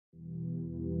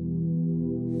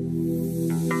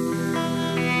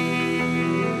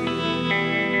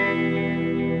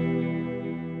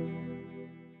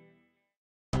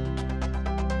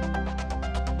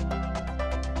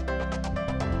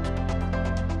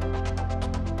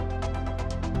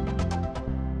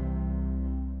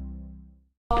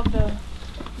The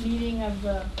meeting of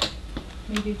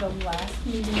maybe the last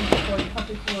meeting before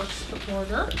Public Works to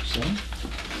order.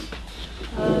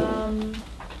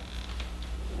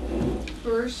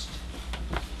 First,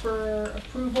 for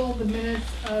approval, the minutes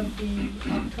of the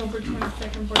October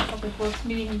 22nd Board of Public Works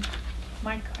meeting.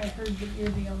 Mike, I heard that you're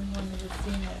the only one that has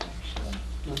seen it, actually.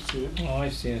 I've seen it. Oh,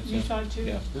 I've seen it. You saw it too?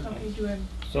 Yeah. Okay, do it.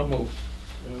 So moved.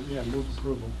 Yeah, move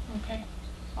approval. Okay.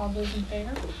 All those in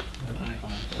favor?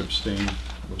 Abstain,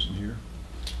 wasn't here.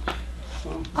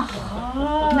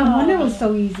 Oh. No wonder it was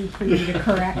so easy for you to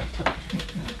correct.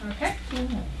 Okay. Do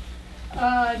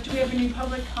we have any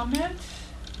public comment?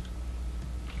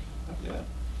 Yeah.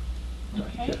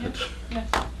 Okay, yes.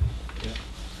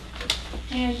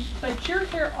 And, but you're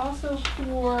here also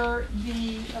for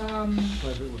the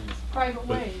Private ways. private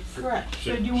ways. Correct.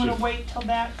 So do you want to wait till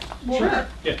that? Well, Sure. Yeah,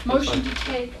 that's motion fine. to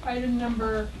take item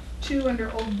number 2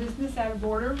 under old business out of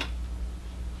order.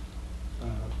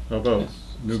 How about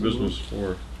new So business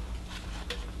for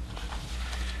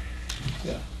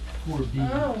Yeah. 4B.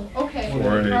 Oh, okay. 4A,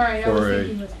 All right, I was 4A.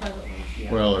 thinking with private ways,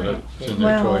 yeah. well, Right. it's in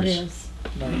there Well, it twice. is.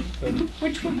 No, but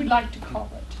Which would we like to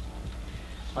call it?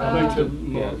 I'd like to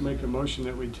Yes. make a motion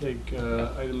that we take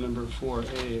item number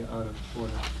 4A out of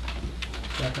order.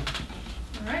 second.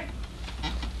 All right.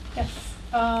 Yes.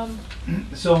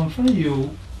 So in front of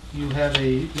you, you have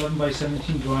a 11 by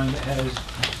 17 drawing that has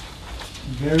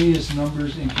various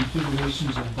numbers and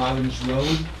configurations of Bottoms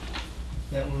Road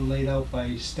that were laid out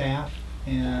by staff,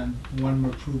 and one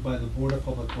were approved by the Board of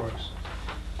Public Works.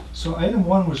 So item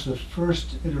 1 was the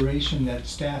first iteration that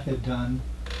staff had done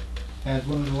at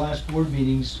one of the last board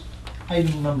meetings.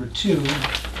 Item number 2,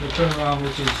 the turnaround,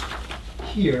 which is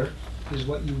here, is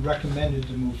what you recommended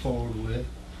to move forward with.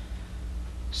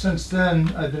 Since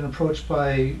then, I've been approached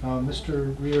by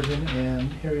Mr. Reardon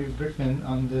and Harriet Brickman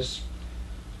on this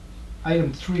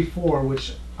item 3-4,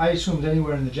 which I assumed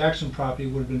anywhere in the Jackson property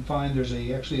would have been fine. There's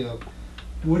actually a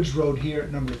Woods Road here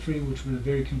at number 3, which would be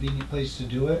a very convenient place to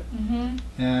do it. Mm-hmm.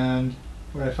 And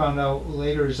what I found out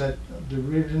later is that the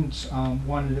Reardons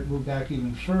wanted it moved back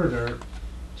even further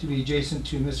to be adjacent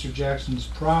to Mr. Jackson's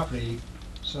property,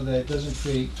 so that it doesn't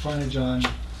create frontage on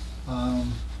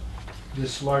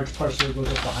this large parcel that goes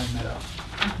up behind Meadow.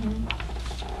 Mm-hmm.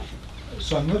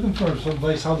 So I'm looking for some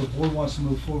advice how the board wants to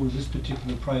move forward with this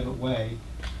particular private way.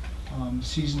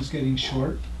 Season's getting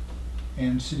short,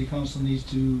 and city council needs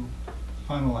to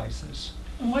finalize this.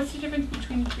 And what's the difference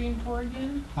between 3 and 4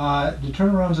 again? The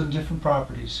turnarounds on different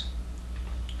properties.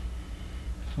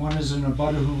 One is an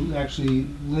abutter who actually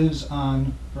lives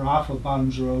on or off of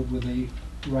Bottoms Road with a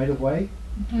right-of-way,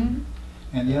 Mm-hmm.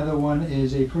 and the other one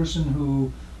is a person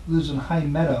who lives in High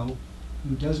Meadow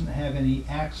who doesn't have any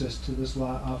access to this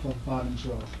lot off of Bottoms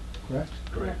Road, correct?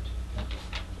 Correct.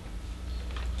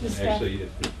 Does that- Actually,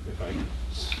 if I can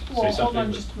say Well, something. hold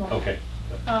on just a moment. Okay.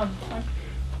 Mike?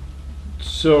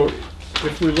 So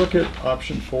if we look at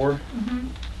option 4,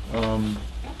 Mhm.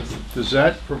 does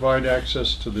that provide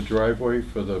access to the driveway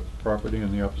for the property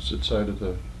on the opposite side of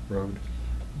the road?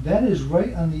 That is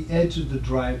right on the edge of the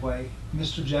driveway.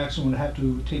 Mr. Jackson would have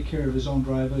to take care of his own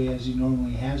driveway as he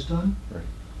normally has done. Right.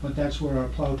 But that's where our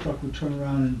plow truck would turn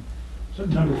around, and so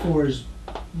number 4 is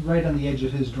right on the edge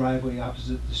of his driveway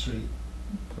opposite the street.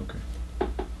 Okay.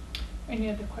 Any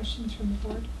other questions from the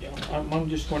board? Yeah, I'm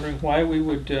just wondering why we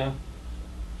would in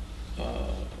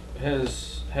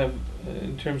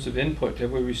terms of input,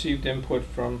 have we received input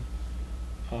from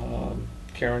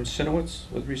Karen Sinowitz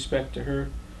with respect to her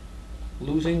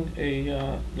losing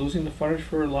the frontage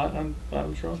for a lot on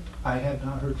Bottoms Road? I have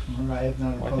not heard from her. I have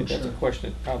not Well, I think approached that's a her. question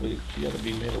that probably she ought to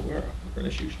be made aware of, or an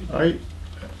issue she.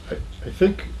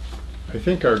 I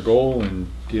think our goal in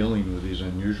dealing with these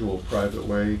unusual private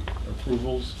way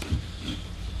approvals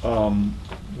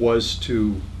was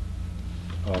to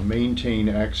maintain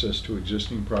access to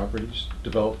existing properties,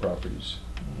 developed properties.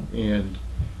 And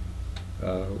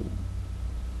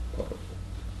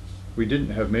we didn't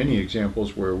have many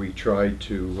examples where we tried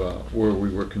to, where we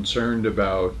were concerned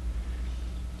about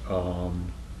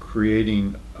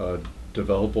creating a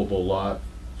developable lot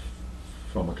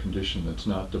from a condition that's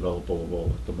not developable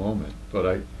at the moment. But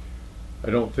I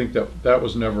don't think that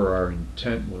was never our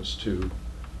intent, was to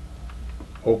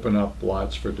open up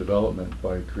lots for development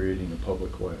by creating a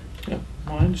public way. Yeah,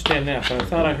 well, I understand that, but I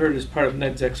thought I heard as part of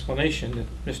Ned's explanation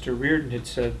that Mr. Reardon had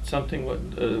said something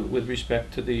with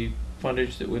respect to the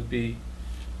frontage that would be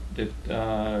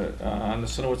on the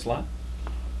Sinowitz lot.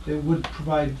 It would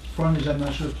provide frontage. I'm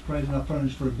not sure if it provides enough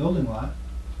frontage for a building lot.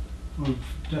 Would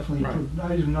definitely,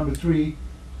 Right. item number 3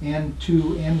 and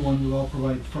 2 and 1 would all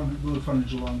provide road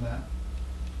frontage along that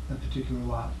particular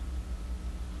lot.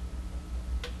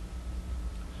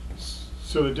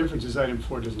 So the difference is item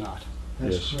 4 does not.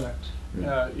 That's Yes. correct.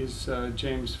 Yeah. Is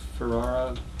James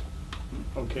Ferrara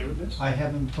okay with this? I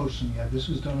haven't posted them yet. This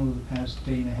was done over the past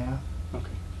day and a half.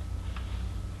 Okay.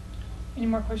 Any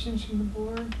more questions from the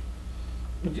board?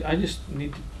 I just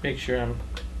need to make sure I'm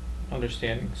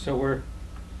understanding. So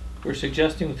we're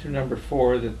suggesting through number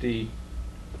 4 that the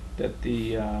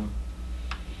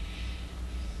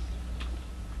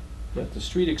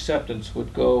street acceptance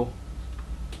would go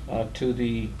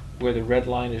to where the red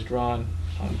line is drawn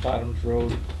on Bottoms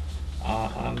Road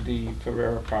on the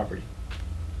Ferrera property.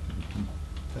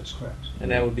 That's correct.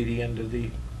 And that would be the end of the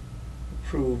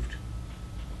approved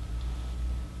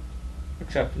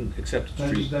acceptance That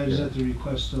street. is Yeah. at the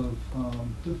request of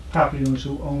the property owners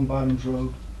who own Bottoms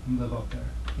Road and live up there,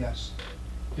 yes.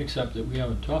 Except that we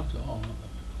haven't talked to all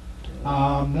of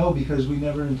them. No, because we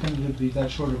never intended it to be that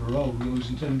short of a road. We always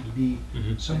intended it to be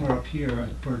somewhere up here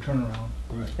Right. for a turnaround.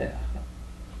 Right. Yeah.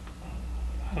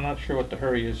 I'm not sure what the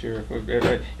hurry is here.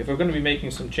 If we're gonna be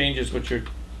making some changes which are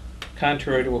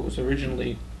contrary to what was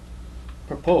originally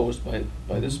proposed by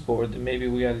this board, then maybe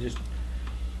we ought to just,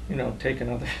 take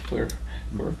another, if we're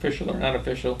official or not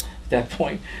official at that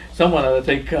point, someone ought to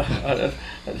take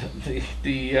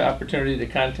the opportunity to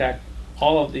contact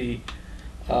all of the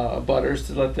butters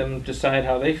to let them decide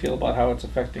how they feel about how it's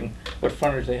affecting what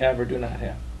frontage they have or do not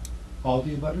have. All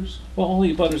the abutters? Well,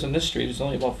 only butters on this street, there's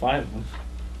only about 5 of them,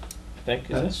 I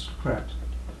think, is That's correct.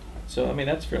 So, I mean,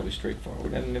 that's fairly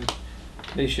straightforward, and then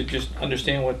they should just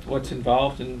understand what's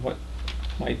involved and what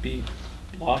might be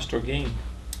lost or gained.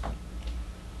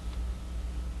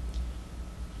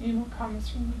 Any more comments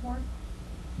from the board?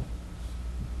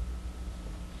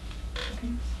 Okay.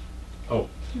 Oh,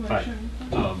 Do you want to hi. share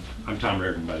anything? I'm Tom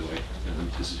Reardon, by the way,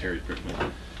 and this is Harriet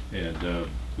Brickman. And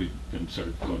we've been sort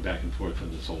of going back and forth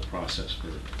on this whole process for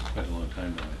quite a long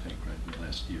time now, I think, right, in the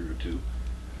last year or two.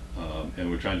 And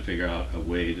we're trying to figure out a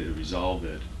way to resolve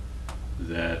it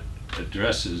that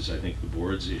addresses, I think, the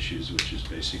board's issues, which is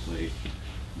basically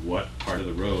what part of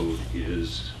the road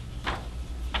is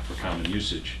for common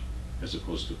usage as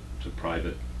opposed to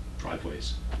private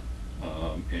driveways.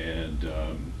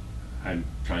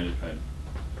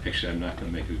 I'm not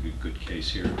going to make a good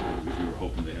case here. We were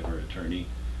hoping to have our attorney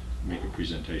make a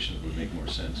presentation that would make more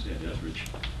sense, Ed Etheridge,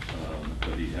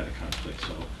 but he had a conflict,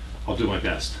 so I'll do my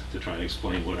best to try and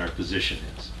explain what our position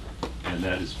is. And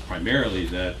that is primarily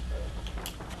that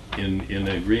in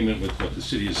agreement with what the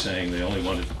city is saying, they only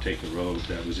wanted to take the road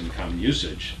that was in common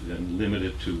usage, then limit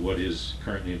it to what is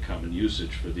currently in common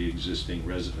usage for the existing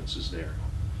residences there,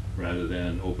 rather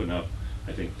than open up,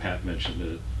 I think Pat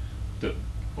mentioned the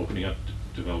opening up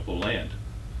developable land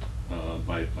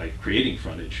by creating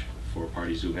frontage for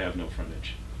parties who have no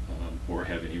frontage or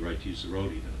have any right to use the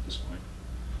road even at this point.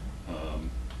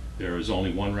 There is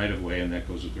only one right-of-way, and that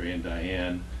goes with Ray and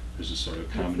Diane. There's a sort of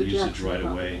common the usage Jackson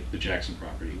right-of-way, property. the Jackson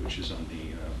property, which is on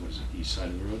the east side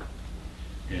of the road.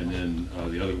 And then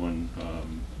the other one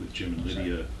with Jim and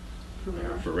Lydia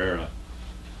Ferrera,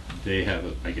 they have,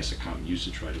 I guess, a common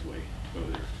usage right-of-way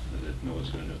over there that no one's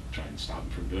going to try and stop them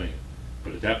from doing it.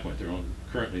 But at that point,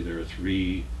 currently there are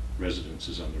 3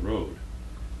 residences on the road.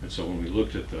 And so when we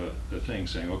looked at the thing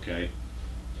saying, okay,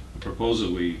 the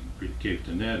proposal we gave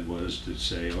to Ned was to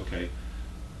say, okay,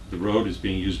 the road is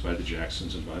being used by the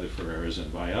Jacksons and by the Ferreras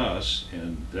and by us,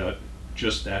 and that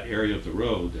just that area of the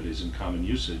road that is in common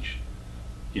usage,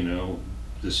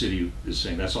 the city is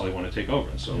saying that's all they want to take over.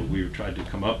 And so we tried to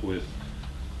come up with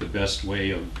the best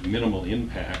way of minimal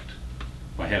impact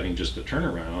by having just a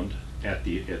turnaround at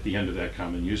the end of that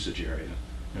common usage area.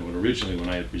 And originally, when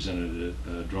I had presented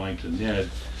a drawing to Ned,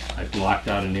 I blocked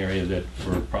out an area that,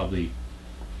 for probably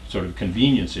sort of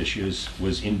convenience issues,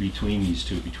 was in between these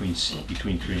two, between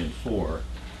 3 and 4,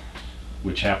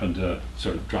 which happened to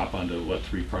sort of drop onto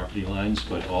 3 property lines,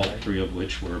 but all 3 of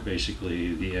which were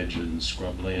basically the edge and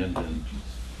scrubland.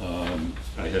 And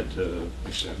I had to,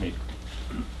 actually, I made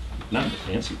not the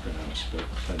fancy printouts, but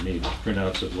I made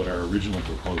printouts of what our original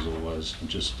proposal was, and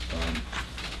just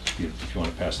if you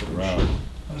want to pass it around.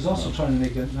 I was also trying to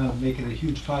make it a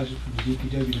huge project for the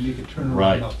DPW to make a turnaround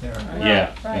Right. out there.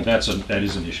 Yeah, Right. and that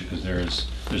is an issue, because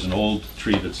there's an old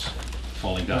tree that's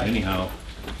falling down Right. anyhow,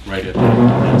 right at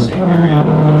that same area.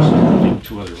 There's, I think,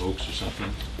 2 other oaks or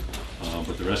something,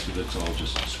 but the rest of it's all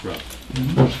just scrub.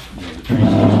 The trees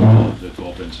that have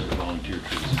all been sort of volunteer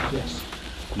trees. Yes.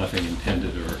 Nothing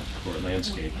intended or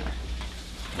landscaped.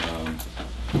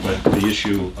 But the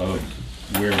issue of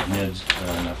where Ned's,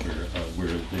 where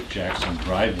the Jackson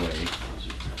driveway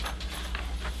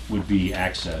would be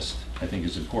accessed, I think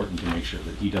is important to make sure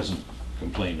that he doesn't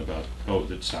complain about,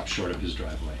 that stops short of his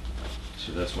driveway.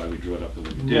 So that's why we drew it up the way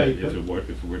we Right, did. but-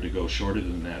 If it were to go shorter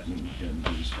than that, and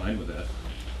he was fine with that.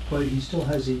 But he still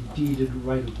has a deeded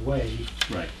right of way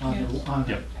Right. on Yes. the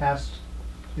Yep. past,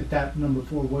 if that number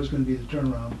 4 was gonna be the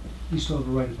turnaround, he still have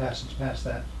a right of passage past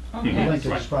that Mhm. length of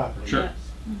his Right. property. Sure. Yes.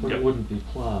 But Yep. it wouldn't be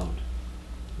plowed,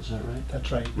 is that right?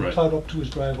 That's right. We Right. plowed up to his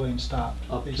driveway and stopped.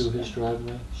 Up to basically. his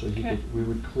driveway, so he Okay. could, we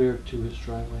would clear to his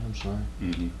driveway, I'm sorry.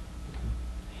 Mhm.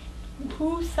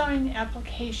 Who signed the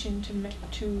application to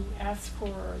ask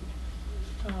for,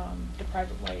 the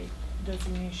private way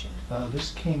designation? This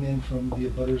came in from the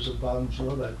abutters of Bottoms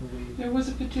Road, I believe. There was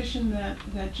a petition that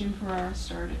Jim Ferrara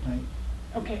started. Right.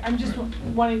 Okay, I'm just Right.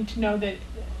 wanting to know that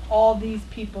all these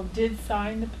people did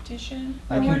sign the petition?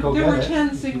 I can go There get were it 10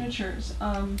 if you- signatures.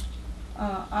 I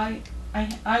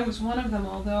was one of them,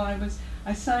 although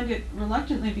I signed it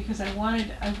reluctantly because I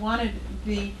wanted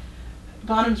the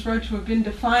Bottoms Road to have been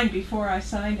defined before I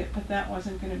signed it, but that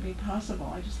wasn't gonna be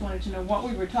possible. I just wanted to know what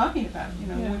we were talking about,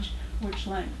 Yeah. which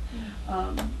length.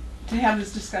 To have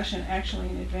this discussion actually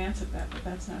in advance of that, but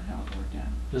that's not how it worked out.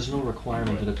 There's no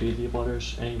requirement that it be the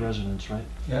abutters, any residents, right?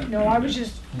 Yeah. No, I was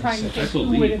just trying to I think who would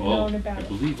have believe all, known about I it.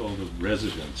 believe all the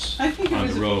residents I think it on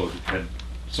was the a- road had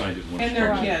signed it once. And their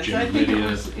probably kids. Jim I think it Lydia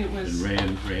was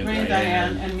and Rand,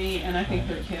 Diane, and me, and I think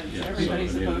their kids. Yeah, so,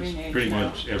 Everybody's I a mean, voting it's age pretty now.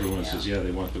 much everyone says, yeah,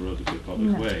 they want the road to be a public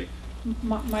No. way.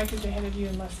 Mike is ahead of you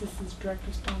unless this is direct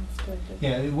response to the.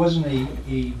 Yeah, it wasn't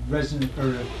a resident,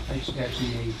 or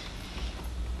actually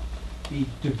a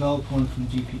developed one from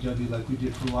DPW like we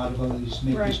did for a lot of others, to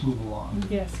make this Right. move along.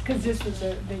 Yes, because this was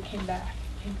they came back.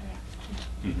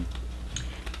 Mhm.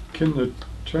 Can the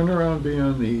turnaround be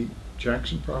on the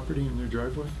Jackson property in their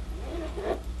driveway?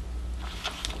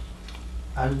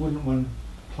 I wouldn't want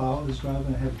to plow his driveway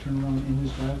and have a turnaround in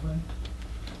his driveway.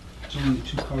 It's only a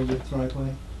 2-car width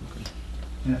driveway.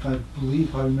 And if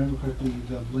I remember correctly,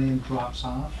 the land drops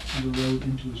off the road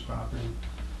into his property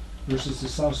versus the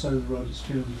south side of the road is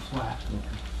fairly flat.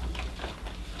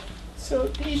 So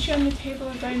the issue on the table,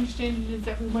 as I understand it, is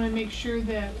that we want to make sure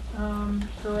that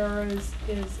Ferrara is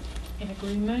in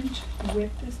agreement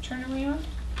with this turnaround.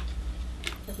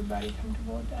 Everybody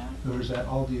comfortable with that? Or is that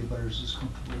all the abutters is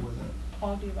comfortable with it?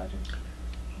 All the others.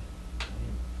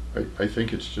 I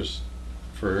think it's just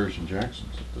Ferrers and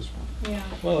Jacksons at this point. Yeah.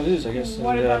 Well, it is, I guess.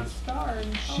 What and, about Star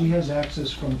and? She has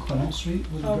access from Clement Street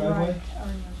with the Oh, driveway. right, I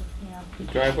remember, yeah, The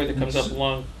driveway that comes up It's-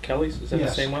 along Kelly's, is that the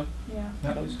Yes. same one? yeah.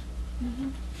 Yep. Kelly's?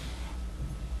 Mhm.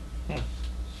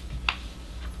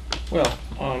 Well,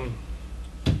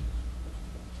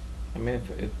 I mean,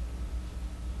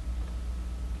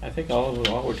 I think all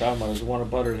we're talking about is one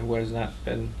abutter who has not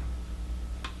been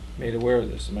made aware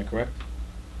of this, am I correct?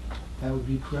 That would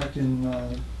be correct,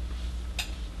 and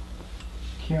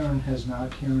Karen has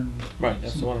not, Karen. Right,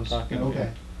 that's the one I'm talking about.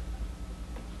 Okay.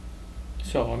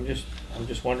 So I'm just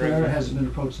wondering. Ferrara hasn't been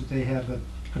approached that they have a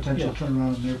potential Yeah.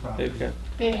 turnaround on their property. They've got,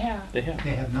 They have. they have.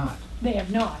 They have not. They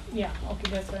have not, yeah, okay,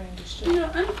 that's what I understood. You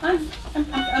know,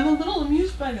 I'm a little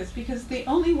amused by this, because the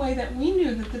only way that we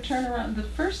knew that the turnaround,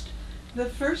 the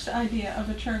first idea of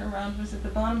a turnaround was at the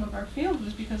bottom of our field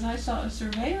was because I saw a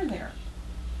surveyor there.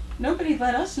 Nobody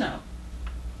let us know.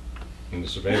 And the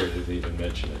surveyor didn't even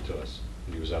mention it to us.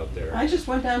 He was out there I just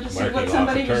went down to see marking what off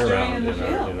somebody a was doing turnaround in the in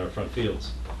field. our front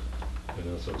fields. You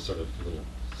know, so it was sort of a little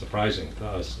surprising to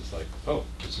us. It's like, oh,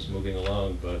 this is moving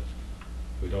along, but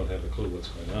we don't have a clue what's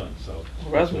going on, so.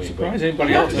 Rather than that's when surprise we-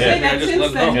 anybody I have else, to I say mean, I that just since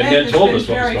let them then, know. And Beth then has told been us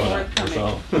what was very going on, that's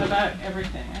all. forthcoming about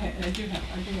everything. I do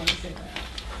want to say that.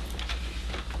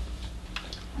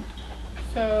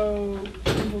 So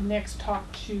we'll next talk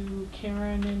to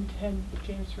Karen and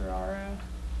James Ferrara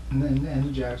And the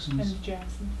and Jacksons.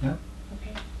 Jackson. Yep.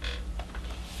 Okay.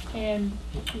 And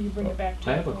you bring it back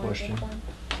to. I have a us at that question. point?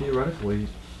 Theoretically,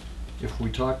 if we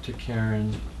talked to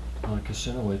Karen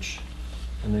Kasinowicz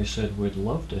and they said, we'd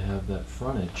love to have that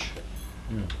frontage,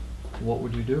 Yeah. what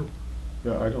would you do?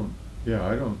 I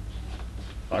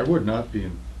would not be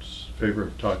in favor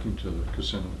of talking to the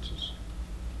Kasinowitzes.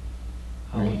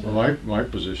 How would that? My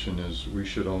position is we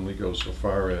should only go so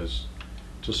far as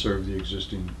to serve the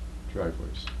existing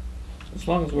driveways. As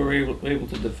long as we're able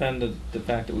to defend the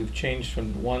fact that we've changed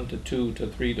from 1 to 2 to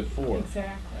 3 to 4.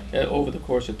 Exactly. Over the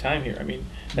course of time here. I mean,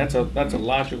 that's a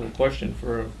logical question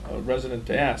for a resident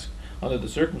to ask under the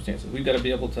circumstances. We've got to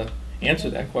be able to answer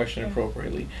that question Yeah.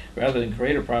 appropriately, rather than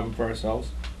create a problem for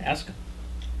ourselves. Ask them.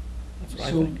 That's what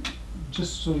I So, think.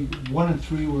 just so 1 and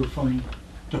 3 were from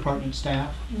department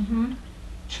staff. Mm-hmm.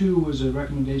 2 was a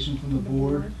recommendation from the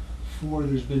board. 4,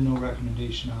 there's been no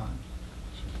recommendation on.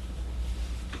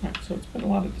 Right, so it's been a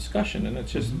lot of discussion, and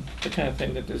it's just Mhm. the kind of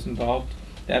thing that is involved.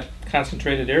 That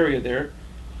concentrated area there,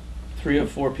 3 or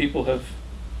 4 people have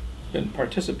been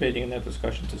participating in that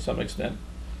discussion to some extent.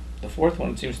 The fourth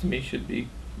one, it seems to me, should be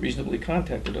reasonably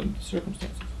contacted under the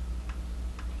circumstances.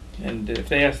 And if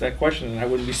they ask that question, and I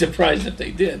wouldn't be surprised if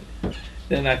they did,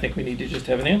 then I think we need to just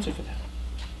have an answer for that.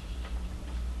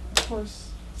 Of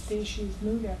course, the issue is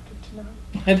moved after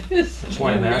tonight. It is. That's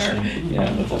why I'm asking. Yeah.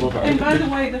 And by the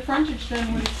way, the frontage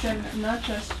then would extend not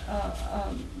just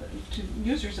to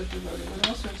users of the road, it would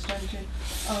also extend to,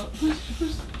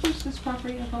 who's this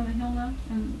property up on the hill now?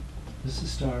 And This is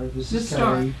Star, this the is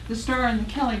Star, Kelly. the Star and the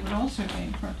Kelly would also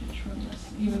gain frontage from this,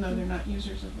 even though they're not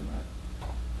users of the road.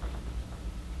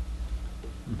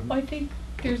 Well, I think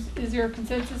is there a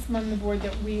consensus among the board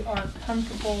that we are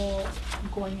comfortable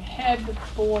going ahead with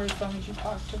 4 as long as you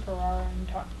talk to Ferrara and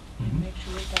Mhm. make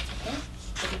sure that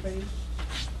that's okay? Everybody?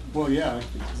 Well, yeah,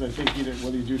 because I think either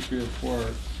whether you do 3 or 4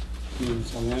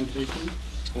 means a land taking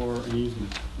or an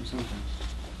easement or something,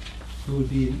 It would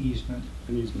be an easement.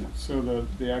 an easement. So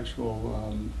the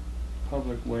actual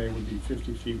public way would be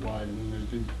 50 feet wide, and then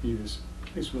there'd be this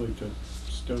place really to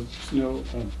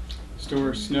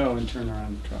store snow and turn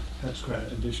around the truck. That's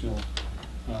correct. Additional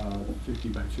 50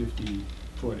 by 50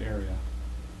 foot area.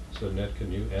 So Ned,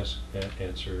 can you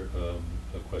answer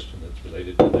a question that's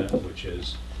related to that, which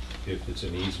is, if it's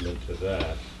an easement to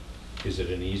that, is it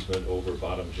an easement over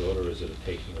Bottoms Road, or is it a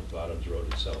taking of Bottoms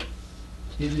Road itself?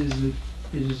 It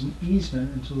is an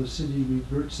easement until the city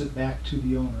reverts it back to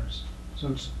the owners. So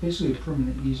it's basically a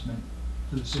permanent easement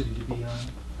for the city to be on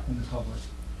and the public.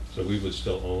 So we would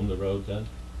still own the road then?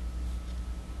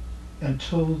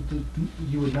 Until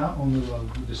you would not own the road,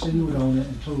 the city would own it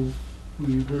until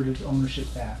we reverted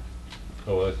ownership back.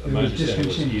 Oh, It my was understanding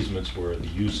was discontinued. easements were the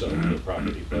use of the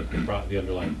property, but the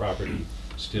underlying property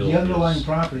still The underlying is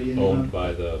property. owned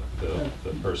by the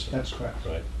person. That's correct.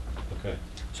 Right, okay.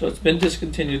 So it's been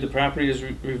discontinued, the property is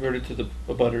reverted to the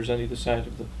abutters on either side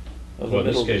of the Well, in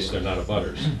this middle. case, they're not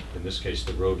abutters. In this case,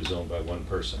 the road is owned by one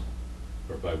person,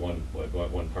 or by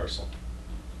one parcel.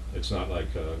 It's not like,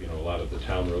 a lot of the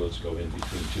town roads go in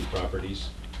between 2 properties.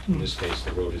 In this case,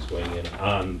 the road is going in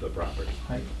on the property.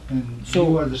 Right, and So-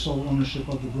 you are the sole ownership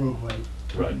of the roadway.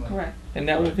 currently. Correct. And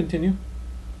that will Right. continue?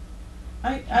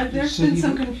 There's been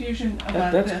some confusion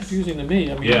about this. That's confusing to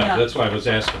me, I mean. Yeah, Yeah. that's why I was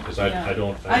asking, because Yeah. I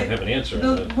don't have an answer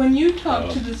on that. When you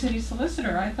talked to the city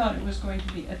solicitor, I thought it was going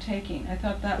to be a taking. I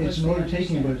thought that was It's an the order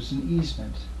taking, but understanding. it's an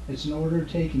easement. It's an order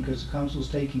taking because the council's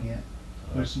taking it,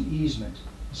 but it's an easement.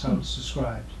 That's how it's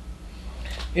described.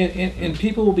 And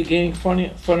people will be gaining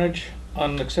frontage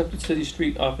on an accepted city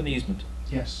street off an easement?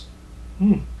 Yes,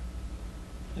 And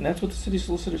that's what the city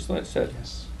solicitor said?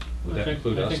 yes. Would I that think-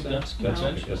 include I us think then? that's I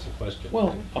consensual. guess the question.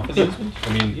 Well, off an easement?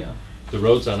 I mean, Yeah. the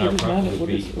roads on our What is property not- would what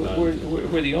be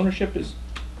is- where the ownership is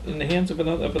in the hands of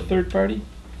a third party?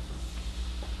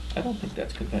 I don't think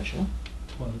that's conventional.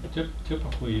 Well,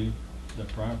 typically, the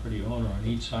property owner on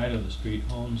each side of the street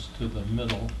owns to the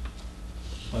middle,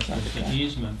 but Not there's the an guy.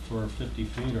 easement for 50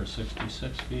 feet or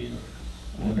 66 feet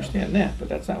or I understand that, but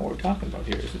that's not what we're talking about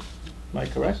here, is it? Am I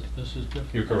correct? This is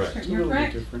different. You're correct. It's a You're little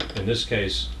bit correct. different. In this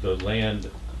case, the land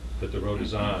that the road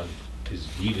is on is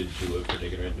deeded to a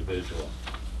particular individual.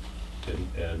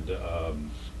 And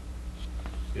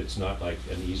it's not like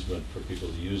an easement for people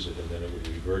to use it, and then it would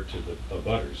revert to the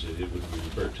abutters. It would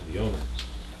revert to the owners.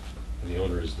 And the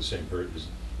owner is the same person,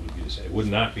 would be the same. It would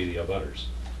not be the abutters.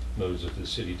 In other words, if the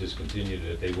city discontinued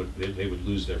it, they would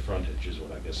lose their frontage, is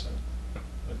what I guess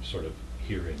I'm sort of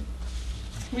hearing.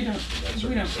 We don't That's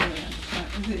really what I'm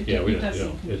understand. Yeah, we It don't, does you seem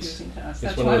know, it's- confusing to us. it's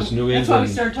That's one of why- those New That's why we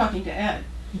England started talking to Ed.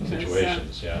 because,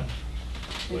 Situations, yeah.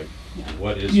 Like, yeah.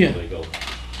 what is Yeah. illegal,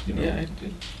 Yeah,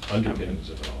 underpinnings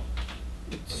of it all.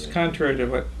 it's contrary to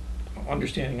what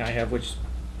understanding I have, which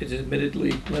is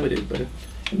admittedly limited, but it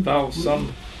involves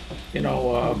some,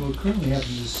 What we're currently having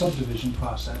is a subdivision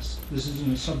process. This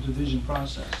isn't a subdivision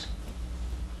process.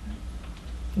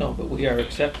 no, but we are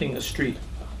accepting a street.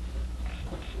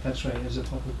 That's right, as a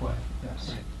public way,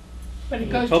 yes. But it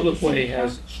The goes to the public way city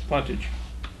has council. frontage,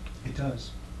 It does.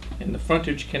 and the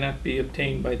frontage cannot be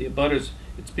obtained by the abutters,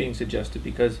 it's being suggested,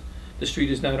 because the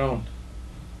street is not owned.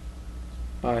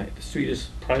 The street is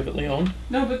privately owned.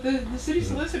 No, but the city Mhm.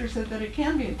 solicitor said that it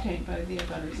can be obtained by the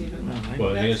abutters even. No, I- Well,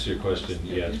 to That's- answer your question,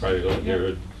 yeah, it's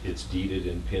probably, it's deeded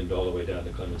and pinned all the way down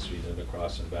to Clement Street and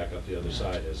across and back up the other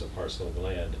side as a parcel of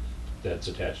land that's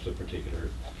attached to a particular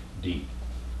deed.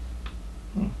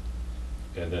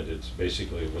 And that it's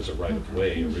basically, it was a right of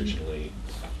way originally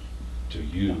to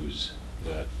use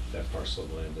that parcel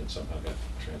of land, and somehow got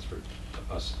transferred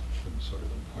to us, sort of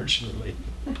unfortunately.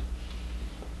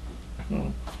 Hmm.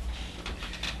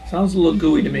 Sounds a little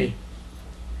gooey to me.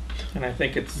 And I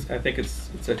think it's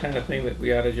the kind of thing that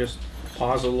we ought to just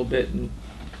pause a little bit and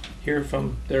hear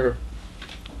from their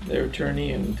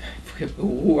attorney, and I forget,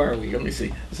 who are we? Let me see.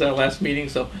 This is our last meeting,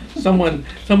 so someone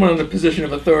in a position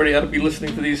of authority ought to be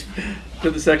listening to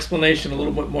this explanation a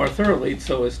little bit more thoroughly,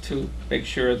 so as to make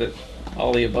sure that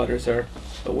all the abutters are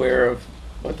aware of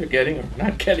what they're getting or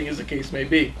not getting, as the case may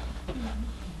be.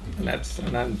 And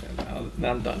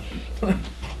I'm done.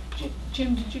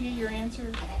 Jim, did you get your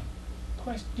answer?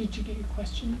 Did you get your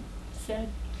question said?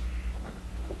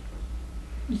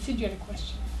 You said you had a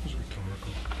question. It was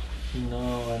rhetorical.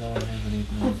 No, I don't have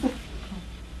anything.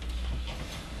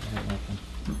 I got nothing.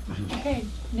 Okay,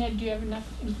 Ned, do you have enough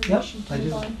information to I move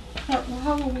do. on?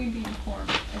 How will we be informed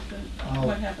of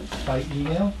what happens? By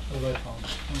email or by phone?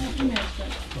 Email's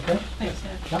good. Okay? Thanks,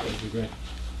 Ned. Yeah. That'd be great.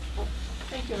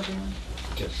 Thank you, everyone.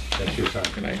 Yes, thanks for your time.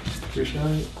 Good night. Appreciate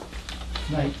it.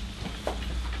 Night.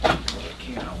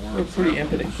 We're a pretty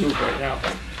impotent group right now.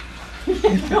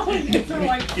 It's all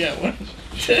like, Yeah, what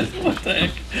the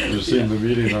heck? You've seen the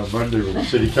meeting on Monday with the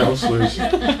city councilors.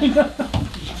 What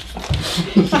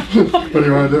do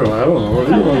you want to do? I don't know. What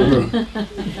do you want to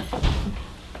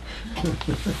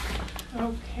do?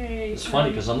 okay. It's funny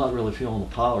because I'm not really feeling the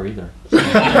power either.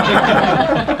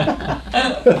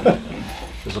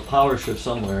 There's a power shift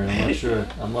somewhere, and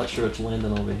I'm not sure it's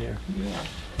landing over here.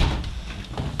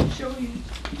 Shall we,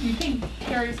 do you think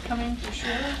Carrie's coming for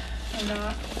sure or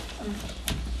not?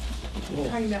 I'm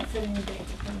talking about setting the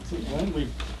dates. Why don't we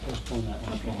postpone that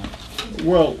one for now?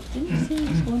 Well, Didn't you say he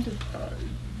was going to?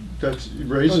 that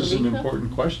raises an Puerto Rico?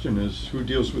 important question, is who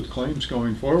deals with claims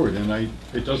going forward? And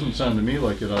it doesn't sound to me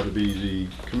like it ought to be the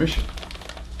commission.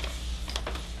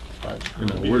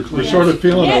 We're sort of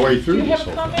feeling our way through Do you this have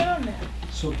a whole comment thing. on that?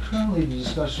 So currently, the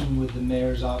discussion with the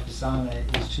mayor's office on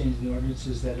it is changing the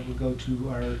ordinances that it would go to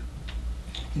our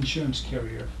insurance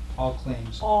carrier, all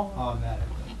claims All.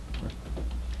 automatically.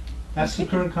 That's the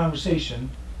current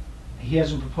conversation. He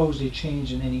hasn't proposed a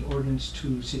change in any ordinance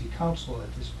to city council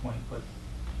at this point, but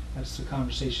that's the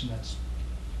conversation that's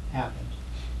happened.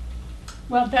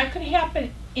 Well, that could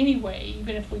happen anyway,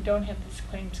 even if we don't have this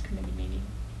claims committee meeting.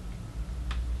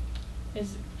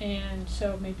 And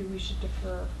so maybe we should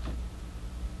defer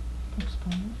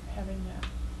having that,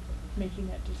 making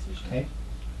that decision. Okay?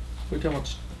 We're talking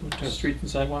about streets and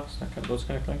sidewalks, those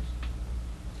kind of things?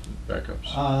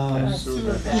 Backups.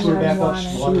 Sewer Sewer backup.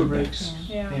 backups, water Sewer breaks,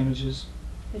 Yeah. damages.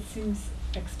 It seems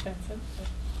expensive, but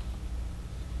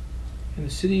And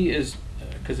the city is,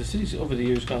 because the city's over the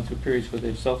years gone through periods where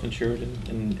they've self-insured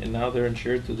and now they're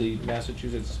insured through the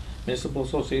Massachusetts Municipal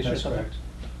Association or That's something? correct.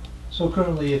 So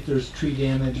currently, if there's tree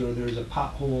damage or there's a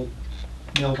pothole,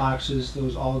 mailboxes,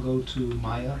 those all go to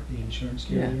Maya, the insurance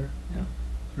Yeah, carrier, yeah.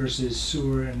 versus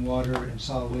sewer and water and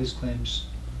solid waste claims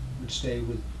would stay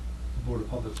with the Board of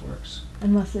Public Works.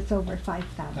 Unless it's over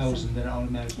 5,000. Then it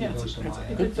automatically yeah, goes to it's a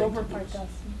Maya. if good it's thing over to lose. 5,000.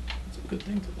 It's a good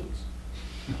thing to lose.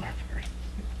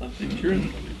 Let the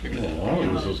insurance company figure that Oh, out.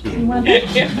 it was those good You want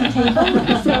ones.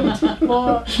 that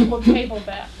table? We'll table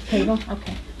that. Table,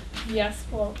 okay. Yes,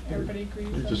 well, everybody agrees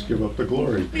They on just that. give up the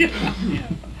glory.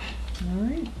 All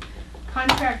right.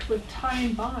 Contract with Ty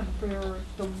and Bond for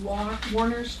the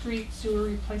Warner Street Sewer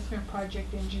Replacement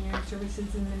Project Engineering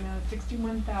Services in the amount of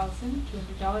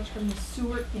 $61,200 from the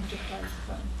Sewer Enterprise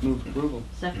Fund. Move approval.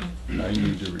 Second. I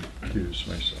need to recuse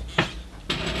myself.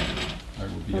 I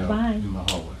will be out Bye-bye. in the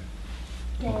hallway.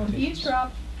 Don't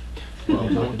eavesdrop. Well,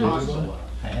 don't talk so loud.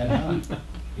 I had not.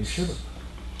 You should have.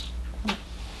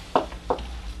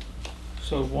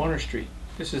 So Warner Street,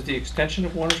 this is the extension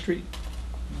of Warner Street?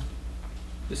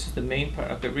 This is the main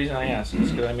part, the reason I ask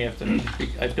is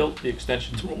because I built the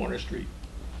extension to Warner Street.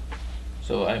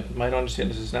 So I might understand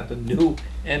this is not the new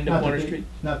end Not of the Warner big- Street?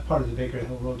 Not part of the Baker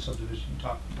Hill Road subdivision you're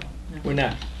talking about. We're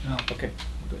not? No. Okay,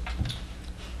 good.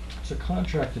 It's a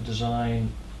contract to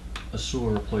design a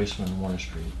sewer replacement on Warner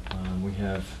Street. We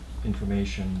have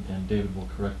information, and David will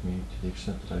correct me to the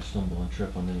extent that I stumble and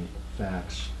trip on any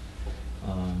facts.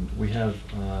 We have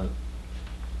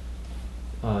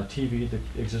TV, the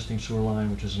existing sewer line,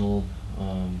 which is an old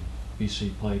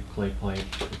BC pipe, clay pipe.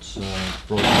 It's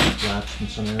broken, collapsed in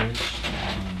some areas.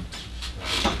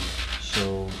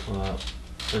 So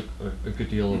a good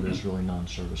deal of it is really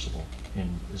non-serviceable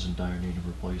and is in dire need of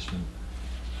replacement.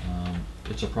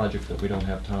 It's a project that we don't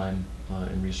have time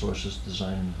and resources to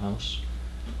design in-house.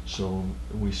 So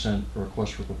we sent a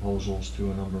request for proposals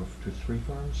to three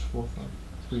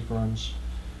firms,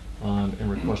 and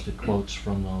requested quotes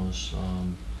from those.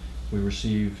 We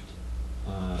received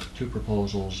 2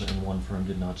 proposals, and 1 firm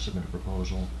did not submit a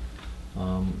proposal.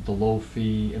 The low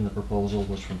fee in the proposal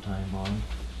was from Time Bond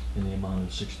in the amount of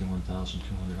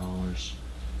 $61,200.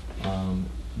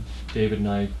 David and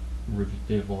I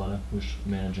Dave Valletta, who's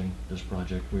managing this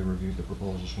project, we reviewed the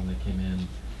proposals when they came in.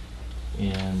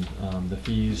 And the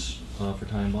fees for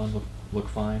time bond look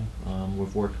fine.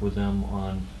 We've worked with them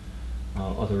on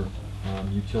other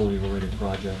utility-related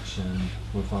projects, and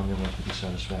we found they look to be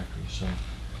satisfactory. So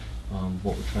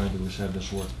what we're trying to do is have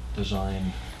this work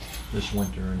designed this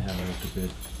winter and have it out to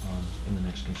bid in the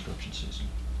next construction season.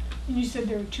 And you said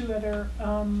there were two other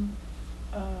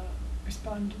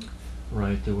respondents.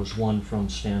 Right, there was one from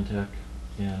Stantec,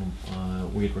 and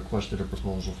we had requested a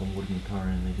proposal from Wood and Curran,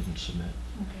 and they didn't submit.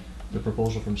 Okay. The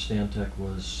proposal from Stantec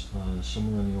was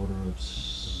somewhere in the order of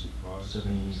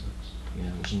 70, yeah,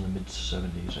 it was in the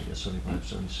mid-70s, I guess, 75,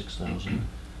 76,000,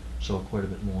 so quite a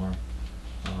bit more.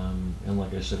 And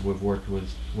like I said, we've worked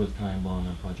with Time Bond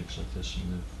on projects like this,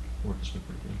 and the work has been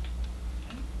pretty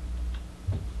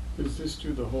good. Does this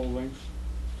do the whole length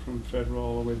from Federal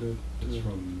all the way to It's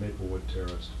from Maplewood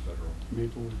Terrace to Federal.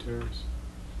 Maplewood Terrace?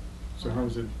 So how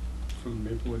is it from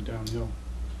Maplewood downhill?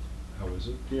 How is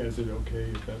it? Yeah, is it okay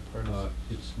if that part is?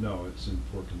 It's in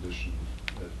poor condition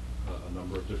at a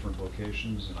number of different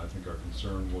locations, and I think our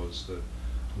concern was that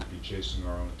we'd be chasing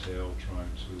our own tail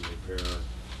trying to repair a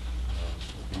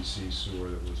BC sewer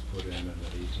that was put in the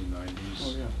 1890s.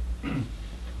 Oh, yeah. And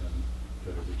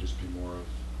that it would just be more of a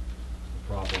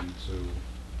problem to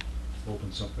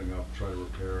open something up, try to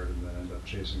repair it, and then end up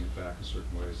chasing it back in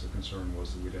certain ways. The concern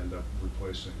was that we'd end up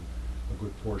replacing a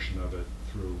good portion of it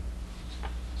through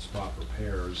spot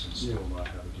repairs and still not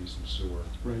have a decent sewer.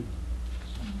 Right.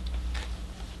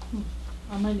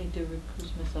 I might need to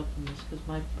recuse myself from this because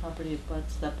my property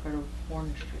abuts that part of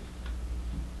Warner Street.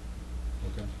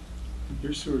 Okay.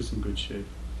 Your sewer's in good shape.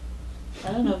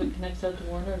 I don't know if it connects out to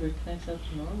Warner or it connects out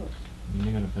to Norwood. I mean,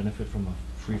 you're going to benefit from a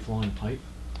free-flowing pipe?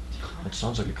 That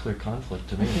sounds like a clear conflict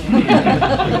to me.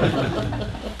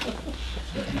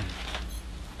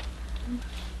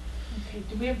 Okay,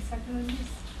 do we have a second on this?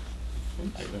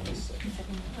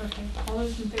 Second. Okay, all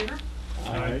those in favor?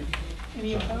 Aye.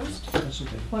 Any opposed? That's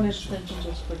okay. One extension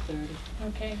just for clarity.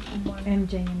 Okay, and one. And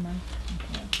Jane and Mike.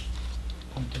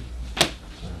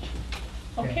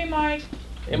 Okay, Mike.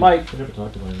 Hey, Mike. We never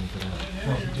talked about anything today.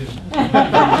 No, you didn't.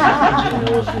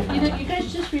 You know, you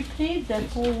guys just repaid that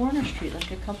whole Warner Street like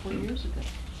a couple of years ago.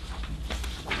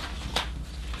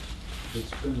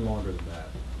 It's been longer than that.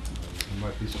 You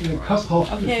might be In a surprised. couple.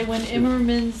 Okay, when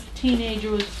Immerman's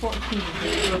teenager was 14,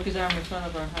 he broke his arm in front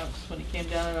of our house when he came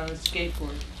down it on his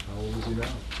skateboard. How old is he now?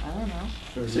 I don't know.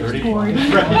 30.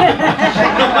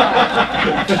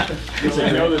 Because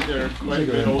I know that they're quite a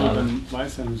bit older than my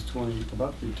son who's 20,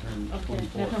 about to turn Okay,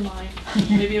 24. never mind.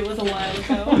 Maybe it was a while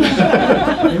ago.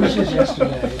 It was just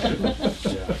yesterday.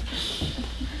 Yeah.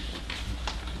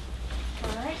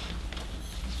 All right.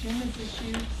 Jim has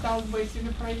issued solid waste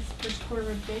enterprise first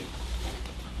quarter update.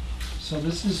 So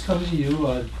this is coming to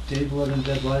you. Dave Valletta and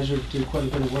Deb Lizer did quite a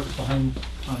bit of work behind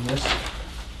on this.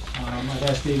 I've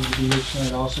asked Dave to be here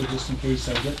tonight also just in case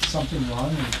I get something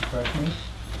wrong and to correct me.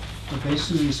 But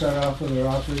basically we start off with our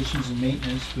operations and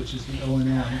maintenance, which is the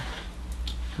O&M,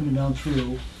 coming down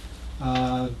through.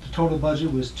 The total budget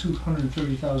was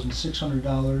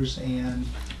 $230,600 and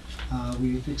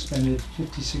we've expended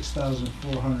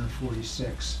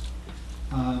 $56,446.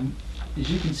 As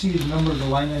you can see, the number of the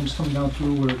line items coming down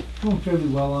through, we're doing fairly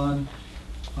well on.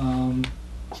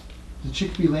 The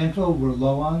Chicopee landfill, we're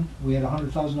low on. We had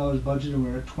 $100,000 budget and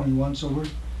we're at 21, so we're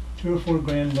 $3 or $4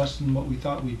 grand less than what we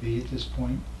thought we'd be at this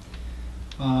point.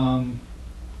 Trying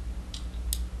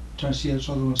to see if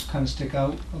other ones kind of stick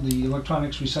out. The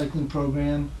electronics recycling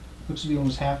program looks to be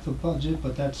almost half the budget,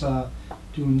 but that's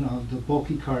doing the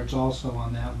bulky cards also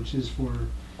on that, which is for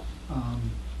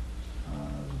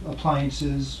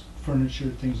appliances,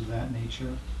 furniture, things of that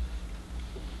nature.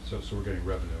 So we're getting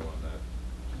revenue on that,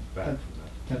 back from that.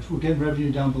 We're getting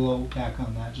revenue down below back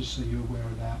on that, just so you're aware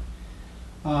of that.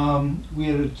 We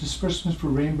had a disbursement for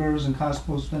rainbows and cost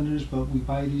post vendors, but we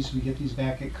buy these, we get these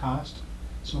back at cost.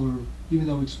 So even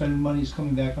though we're spending money, it's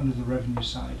coming back under the revenue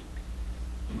side.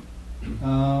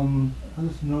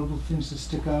 Other notable things that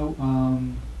stick out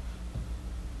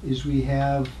is we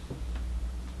have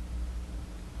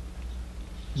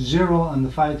 0 on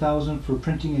the 5,000 for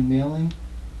printing and mailing.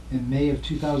 In May of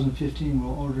 2015,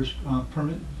 we'll order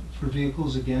permit for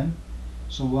vehicles again.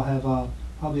 So we'll have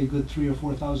probably a good $3,000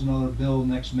 or $4,000 bill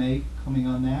next May coming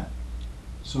on that.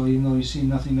 So even though you see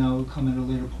nothing now, it'll come at a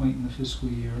later point in the fiscal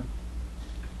year.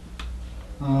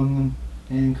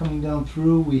 And coming down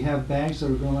through, we have bags that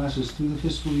are going to last us through the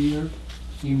fiscal year.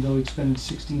 Even though we expended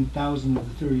 16,000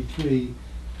 of the 33,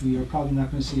 we are probably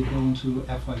not going to see a bill until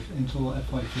FY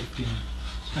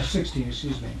 16,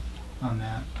 excuse me, on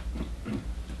that.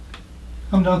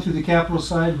 Come down through the capital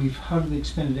side, we've hardly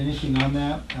expended anything on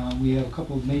that. We have a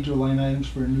couple of major line items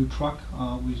for a new truck.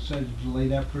 We decided to delay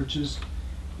that purchase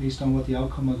based on what the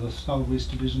outcome of the solid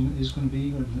waste division is going to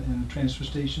be in the transfer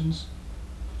stations.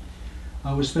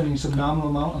 We're spending some nominal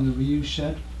amount on the reuse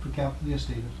shed per capital. Yes,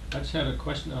 David? I just had a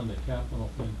question on the capital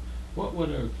thing.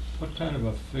 What kind of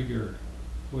a figure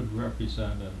would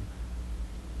represent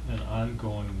an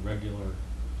ongoing regular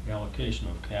allocation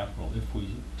of capital if we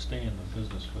stay in the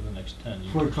business for the next 10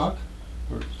 years? For a truck?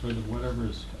 For the whatever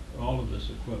is, all of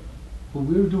this equipment. Well,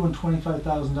 we were doing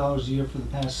 $25,000 a year for the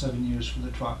past 7 years for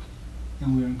the truck,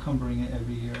 and we were encumbering it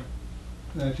every year.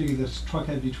 I figured this truck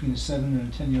had between a 7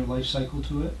 and a 10-year life cycle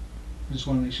to it. I just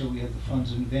want to make sure we have the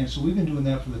funds in advance. So we've been doing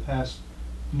that for the past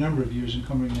number of years,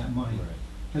 encumbering that money. Right.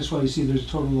 That's why you see there's a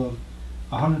total of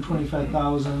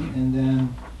 $125,000 and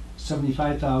then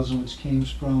 $75,000, which came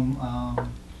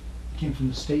from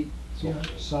the state,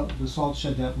 the salt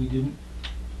shed that we didn't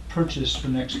purchase for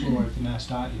next door at the Mass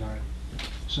Dot Yard.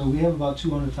 So we have about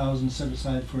 $200,000 set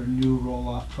aside for a new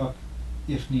roll-off truck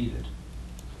if needed,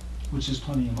 which is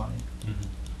plenty of money.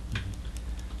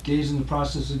 Dave's in the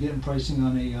process of getting pricing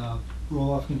on a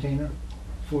roll-off container,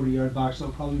 40-yard box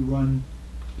that'll probably run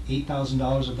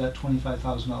 $8,000 of that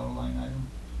 $25,000 line item.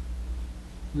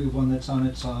 We have one that's on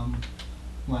its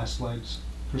last legs,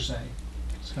 per se.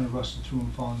 It's kind of rusted through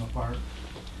and falling apart.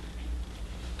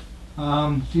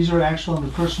 These are actual under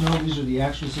personnel. These are the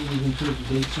actuals that we've incurred to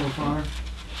date so far.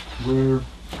 We're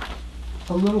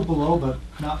a little below, but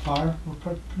not far. We're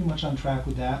pretty much on track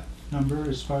with that number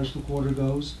as far as the quarter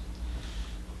goes.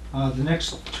 The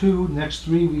next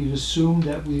three, we've assumed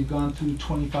that we've gone through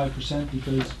 25%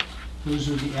 because those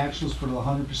are the actuals for the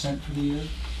 100% for the year.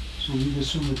 So we've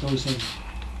assumed that those have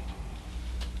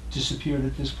disappeared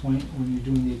at this point when you're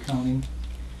doing the accounting.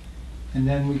 And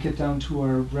then we get down to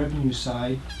our revenue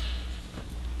side,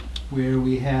 where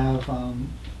we have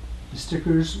the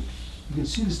stickers. You can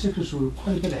see the stickers were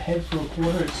quite a bit ahead for a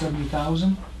quarter at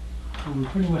 70,000. But we're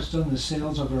pretty much done the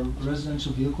sales of our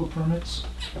residential vehicle permits.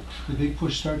 The big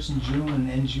push starts in June and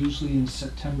ends usually in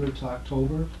September to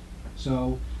October.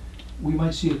 So we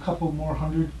might see a couple more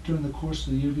hundred during the course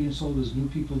of the year being sold as new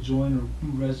people join or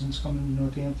new residents come into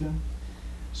Northampton.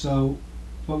 So,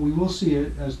 but we will see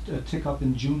a tick up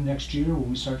in June next year when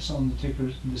we start selling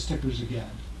the stickers again.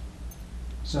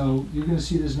 So you're going to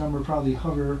see this number probably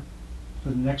hover for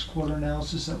the next quarter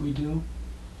analysis that we do.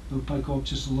 It might go up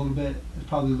just a little bit. It'll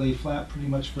probably lay flat pretty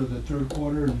much for the third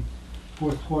quarter, and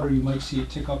fourth quarter you might see it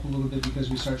tick up a little bit because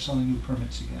we start selling new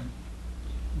permits again.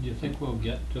 Do you think we'll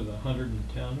get to the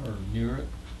 110 or near it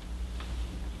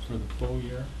for the full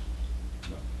year?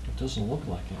 It doesn't look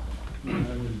like it.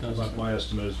 My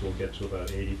estimate is we'll get to about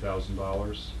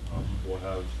 $80,000. We'll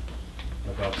have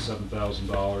about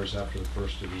 $7,000 after the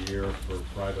first of the year for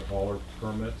private hauler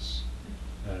permits,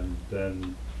 and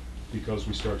then because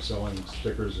we start selling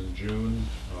stickers in June,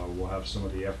 we'll have some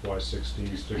of the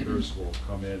FY16 stickers will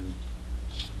come in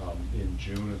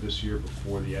June of this year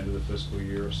before the end of the fiscal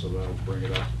year, so that'll bring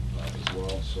it up as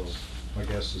well. So my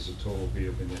guess is the total will be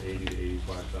up in the $80,000 to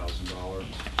 $85,000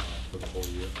 for the whole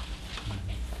year.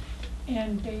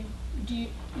 And Dave,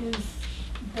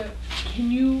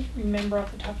 can you remember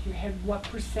off the top of your head what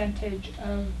percentage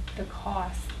of the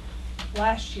cost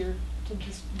last year to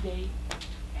this date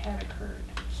had occurred?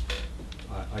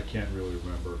 I can't really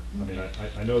remember. I mean,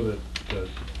 I know that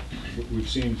we've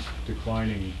seen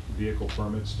declining vehicle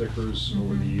permit stickers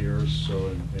over the years.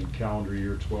 So in calendar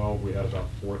year 12, we had about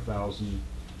 4,000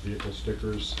 vehicle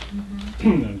stickers.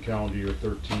 In calendar year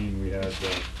 13, we had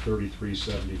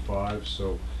 3,375.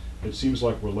 So it seems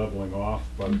like we're leveling off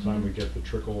by the time we get the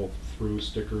trickle through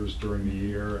stickers during the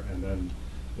year, and then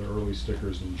the early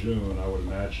stickers in June. I would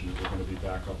imagine that we're going to be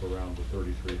back up around the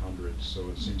 3,300. So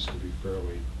it seems to be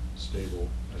fairly stable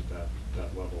at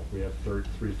that level. We have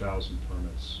 3,000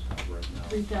 permits right now.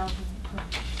 3,000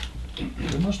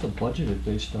 permits. We must have budgeted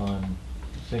based on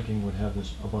thinking we'd have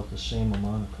about the same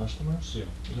amount of customers. Yeah.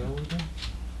 Is that what we did?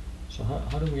 So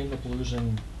how do we end up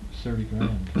losing 30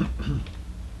 grand?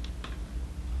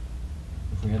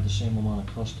 If we had the same amount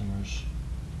of customers.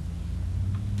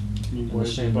 I mean, and what the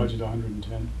is same your budget,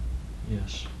 110?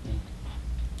 Yes. Yeah.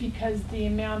 Because the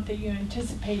amount that you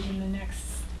anticipate in the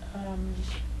next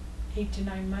 8 to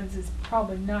 9 months is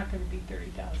probably not going to be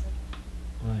 30,000.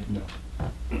 Right. No.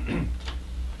 I'm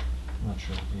not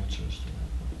sure what the answer is to that,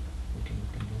 but we can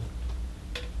look into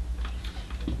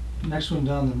it. Next one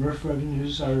down, the MRF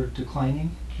revenues are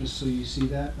declining, just so you see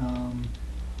that.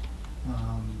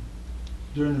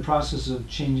 During the process of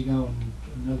changing out in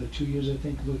another 2 years, I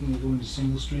think, looking at going to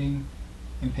single stream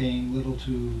and paying little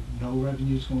to no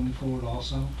revenues going forward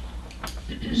also.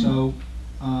 So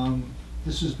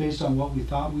This was based on what we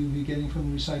thought we'd be getting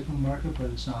from the recycling market,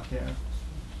 but it's not there.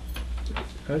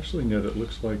 Actually, Ned, it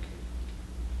looks like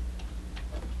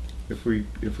if we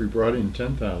brought in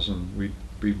 10,000, we'd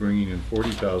be bringing in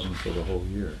 40,000 for the whole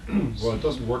year. Well, it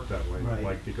doesn't work that way, Right.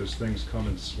 like, because things come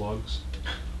in slugs,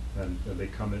 and they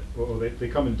come in, well, they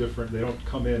come in different, they don't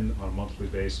come in on a monthly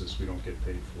basis, we don't get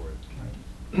paid for it.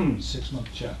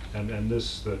 6-month check. And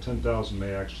this, the 10,000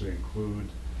 may actually include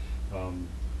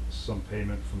some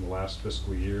payment from the last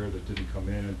fiscal year that didn't come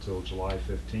in until July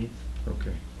 15th,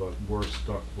 Okay. but we're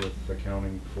stuck with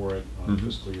accounting for it on a Mhm.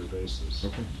 fiscal year basis.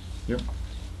 Okay. Yep.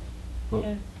 But,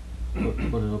 Yeah.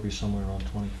 but it'll be somewhere around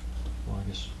 20, well, I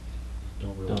guess,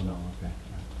 Don't really don't know, know. okay.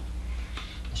 All right.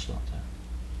 I'll stop there.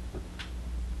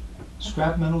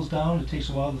 Scrap metal's down, it takes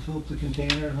a while to fill up the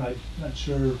container. I'm not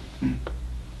sure,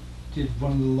 did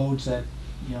one of the loads that,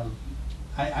 you know,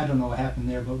 I don't know what happened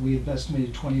there, but we had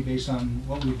estimated 20 based on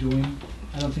what we were doing.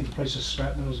 I don't think the price of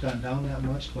scrap metal's gone down that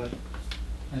much, but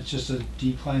that's just a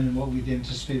decline in what we'd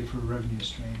anticipated for a revenue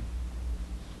stream.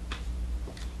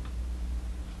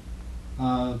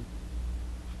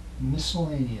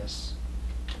 Miscellaneous.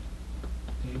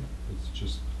 Dave? It's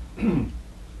just, I'm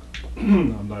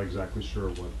not exactly sure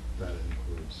what that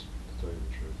includes, to tell you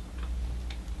the truth.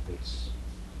 It's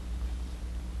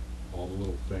all the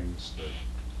little things that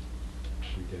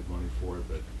we get money for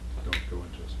that don't go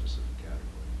into a specific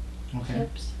category. Okay.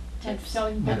 Tips, like Tips.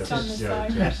 selling Yeah, books on the tips,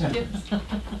 yeah, side. tips. Tips.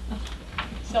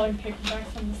 Selling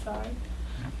paperbacks on the side.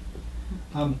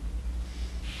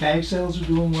 Bag sales are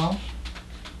doing well.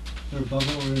 They're above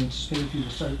what we're anticipating.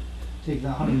 People start taking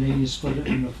 180 and split it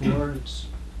into 4.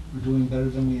 We're doing better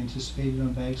than we anticipated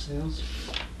on bag sales.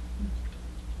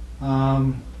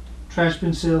 Trash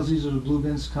bin sales, these are the blue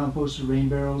bins, composter, rain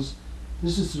barrels.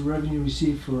 This is the revenue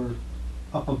received for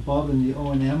up above in the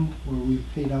O&M, where we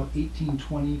paid out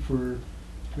 $18.20 for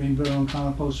rain barrel and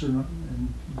composter,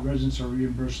 and residents are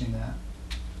reimbursing that.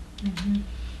 Mm-hmm.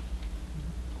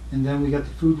 And then we got the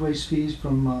food waste fees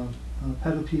from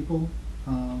Pedal People.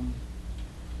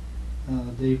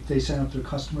 They sent up their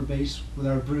customer base. With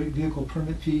our vehicle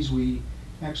permit fees, we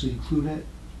actually include it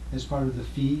as part of the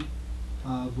fee.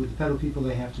 With the Pedal People,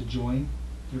 they have to join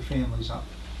their families up.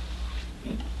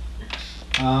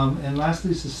 And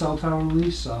lastly is the cell tower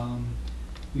lease.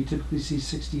 We typically see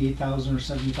 $68,000 or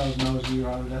 $70,000 a year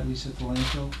out of that lease at the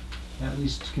landfill. That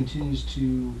lease continues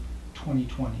to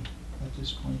 2020 at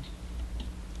this point.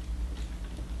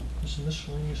 Is the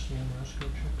miscellaneous the Amoresco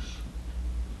checks?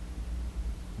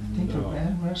 I think the No.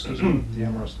 Amoresco's The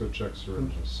Amoresco checks are in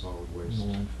the solid In waste. the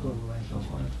landfill? Go to the landfill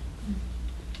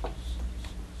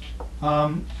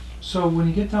fund. So when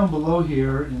you get down below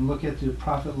here and look at the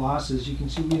profit losses, you can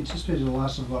see we anticipated a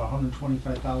loss of about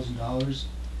 $125,000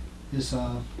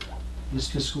 this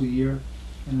fiscal year,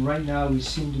 and right now we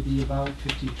seem to be about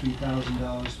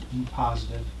 $53,000 in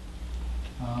positive.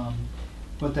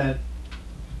 But that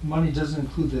money doesn't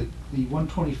include the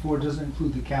 124 doesn't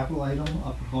include the capital item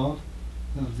up above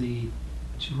of the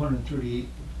 $238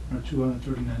 or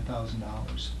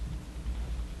 $239,000.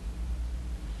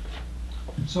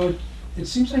 So it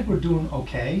seems like we're doing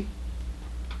okay.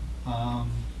 I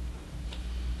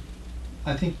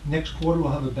think next quarter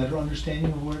we'll have a better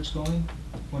understanding of where it's going.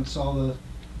 Once all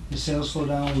the sales slow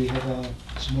down, we have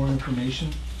some more information.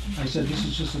 Like I said, this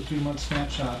is just a 3-month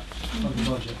snapshot of the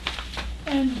budget.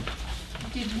 And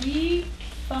did we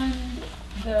fund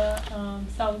the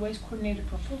solid waste coordinator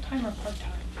for full-time or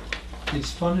part-time?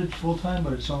 It's funded full-time,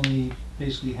 but it's only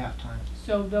basically half-time.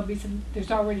 So there'll be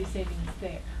there's already savings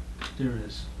there. There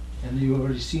is. And you've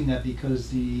already seen that because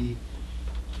the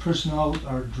personnel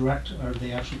are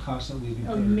the actual costs that we've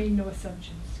Oh, incurred. you made no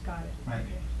assumptions, got it. Right.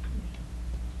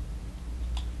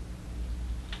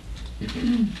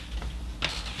 Okay.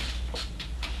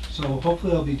 So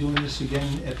hopefully I'll be doing this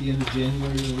again at the end of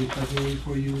January, early February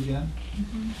for you again.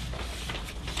 Mhm.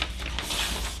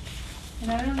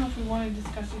 And I don't know if we want to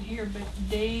discuss it here, but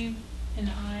Dave and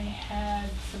I had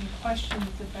some questions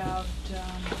about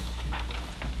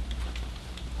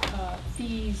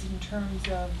fees in terms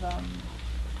of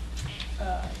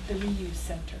the reuse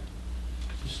center,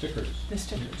 The stickers. the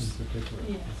stickers. In particular.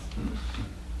 Yes.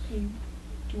 Do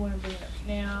you want to bring it up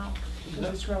now,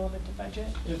 because it's relevant to budget?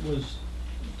 It was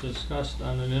discussed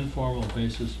on an informal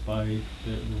basis by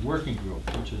the working group,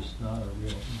 which is not an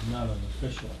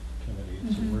official committee,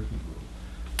 it's a Mhm. working group.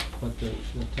 But the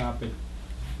topic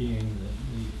being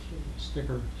the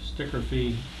sticker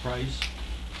fee price,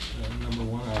 number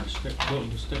one, will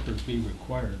the stickers be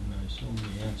required? And I assume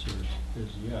the answer is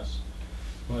yes.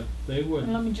 But they would.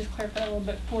 And let me just clarify a little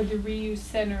bit, for the reuse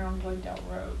center on Glendale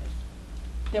Road.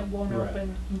 that won't Right.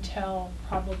 open until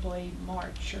probably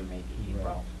March or maybe April.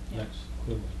 Right. Yeah. That's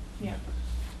clearly. Yeah.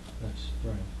 That's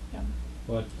right. Yeah.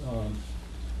 But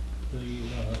the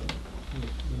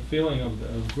feeling of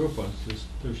the group was this,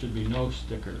 there should be no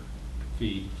sticker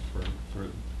fee for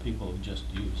people who just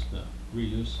use the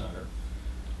reuse center.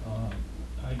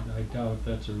 I doubt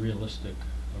that's a realistic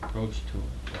approach to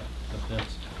it,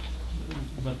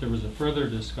 but there was a further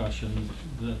discussion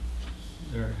that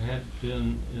there had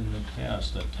been in the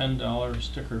past a $10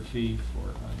 sticker fee for,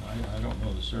 and I don't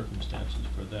know the circumstances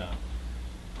for that.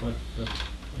 But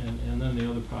and then the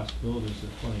other possibility is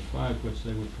at 25, which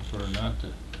they would prefer not to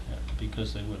have,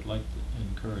 because they would like to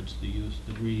encourage the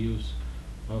reuse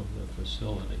of the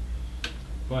facility.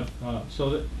 But, so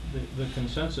that the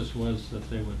consensus was that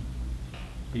they would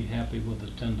be happy with the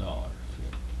 $10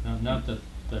 fee. Now, not that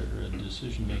they're a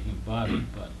decision-making body,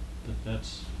 but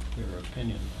that's their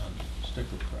opinion on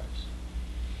sticker price.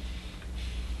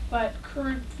 But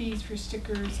current fees for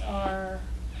stickers are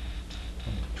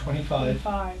 25,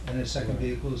 25. and the second Right.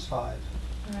 vehicle is 5.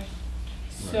 Right.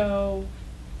 So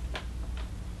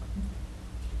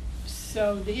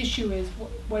the issue is,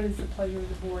 what is the pleasure of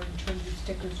the board in terms of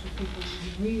stickers for people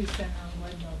using reuse center on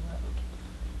Leadville Road?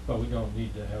 But we don't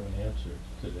need to have an answer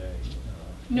today.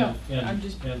 No, and I'm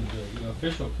just. And the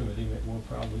official committee will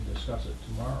probably discuss it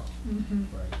tomorrow. Mhm.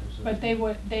 Right. 'Cause But they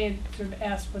had sort of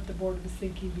asked what the board was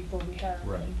thinking before we had our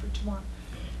Right. meeting for tomorrow.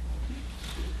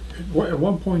 At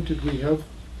one point, did we have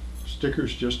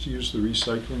stickers just to use the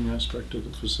recycling aspect of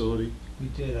the facility? We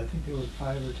did, I think there were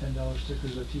 $5 or $10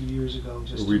 stickers a few years ago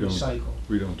just Or to we don't- recycle.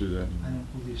 We don't do that I anymore.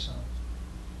 don't believe so.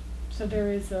 So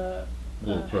there is a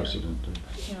Little precedent there.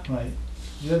 Yeah. Right.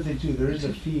 The other thing too, there is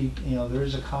a fee, there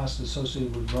is a cost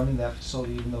associated with running that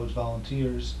facility, even though it's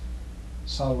volunteers.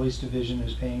 Solid Waste Division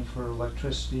is paying for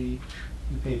electricity,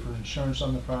 you pay for insurance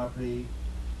on the property.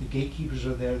 The gatekeepers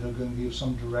are there, they're gonna give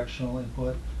some directional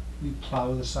input. We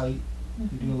plow the site, we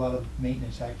do a lot of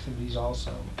maintenance activities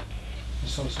also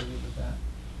associated with that.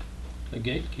 The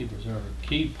gatekeepers are a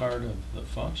key part of the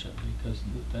function, because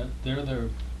they're the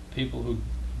people who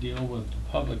deal with the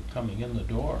public coming in the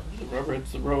door. The rubber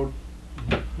hits the road.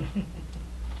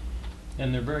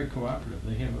 And they're very cooperative,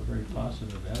 they have a very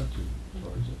positive attitude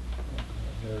towards it.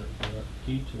 They're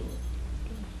key to it.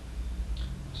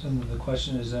 So then the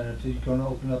question is then, if you're gonna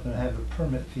open up and have a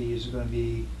permit fee, is it gonna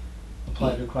be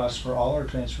applied across for all our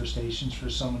transfer stations for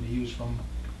someone to use from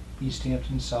East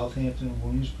Hampton, Southampton,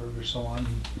 Williamsburg, or so on,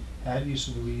 and have use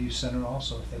of the reuse center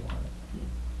also if they want it?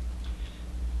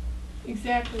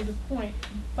 Exactly the point,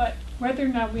 but whether or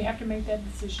not we have to make that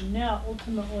decision now,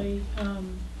 ultimately,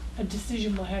 a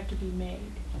decision will have to be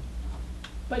made.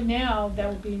 But now, that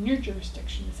will be in your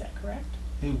jurisdiction, is that correct?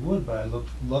 It would, but I'd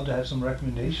love to have some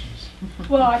recommendations.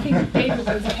 Well, I think David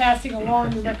was passing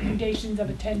along the recommendations of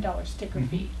a $10 sticker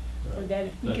fee, or that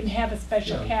if we can have a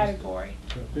special Yeah, category.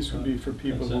 This would be for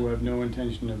people who have no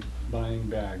intention of buying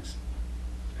bags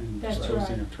and That's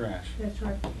disposing right. of trash. That's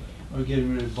right. Or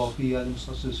getting rid of bulky items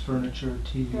such as furniture,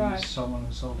 TVs, Right. so on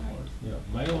and so forth. Yeah,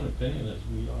 my own opinion is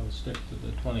we ought to stick to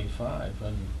the 25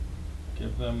 and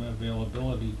give them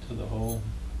availability to the whole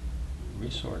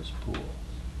resource pool.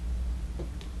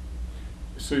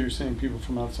 So you're saying people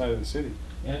from outside of the city?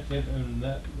 And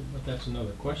that, but that's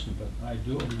another question, but I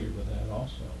do agree with that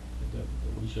also, that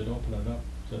we should open it up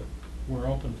to, we're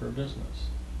open for business.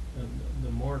 And the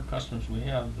more customers we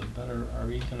have, the better our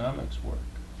economics work.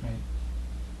 Right.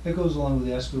 That goes along with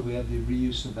the aspect we have the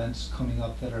reuse events coming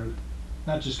up that are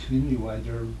not just community-wide,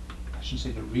 they're, I shouldn't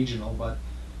say they're regional, but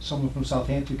someone from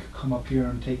Southampton could come up here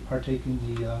and partake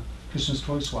in the Christmas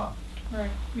toy swap. Right.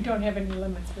 We don't have any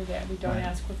limits for that. We don't Right.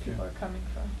 ask where people are coming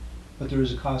from. But there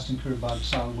is a cost incurred by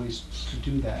solid waste to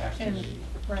do that And, activity.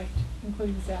 right,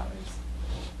 including salaries.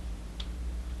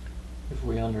 If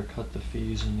we undercut the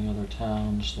fees in the other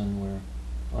towns, then we're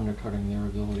undercutting their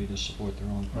ability to support their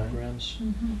own Right. programs,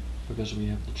 Mm-hmm. because we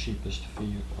have the cheapest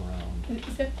fee around.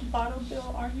 Is that the bottle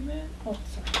bill argument? Oh,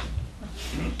 sorry.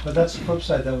 But that's the flip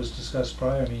side that was discussed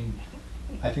prior. I mean,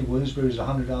 I think Williamsburg is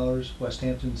 $100, West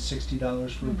Hampton's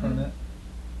 $60 for a Mhm. permit.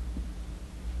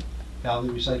 Valley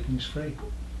Recycling's free.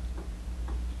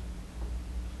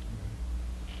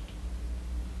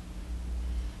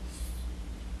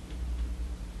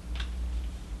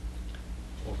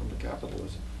 Welcome to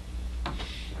capitalism.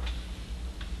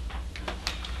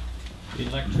 The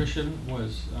electrician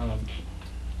was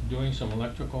doing some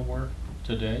electrical work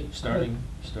today, starting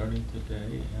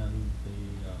today, and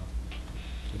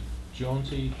the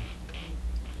Jonesy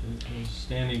is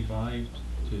standing by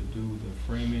to do the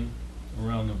framing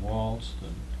around the walls,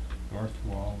 the north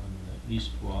wall and the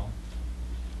east wall.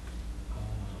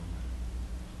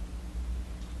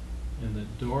 and the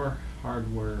door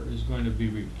hardware is going to be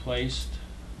replaced.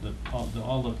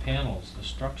 All the panels, the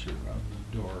structure of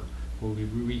the door will be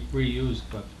reused,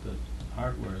 but the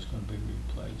hardware is going to be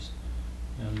replaced.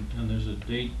 And there's a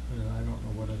date, I don't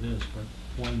know what it is, but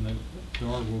when the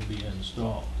door will be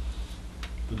installed,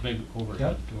 the big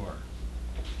overhead door.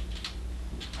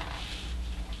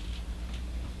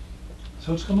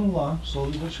 So it's coming along,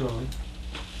 slowly but surely.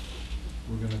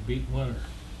 We're gonna beat winter.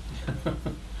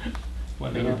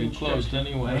 When it'll be closed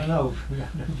anyway. I don't know, we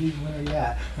haven't beaten winter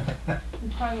yet. We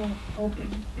probably won't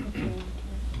open.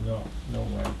 No, no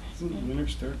way. Doesn't winter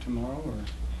start tomorrow or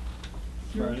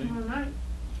Friday? Tomorrow night.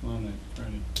 Tomorrow night,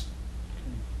 Friday.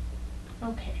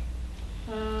 Okay.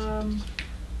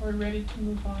 We're ready to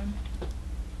move on.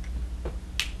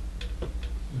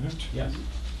 Yes.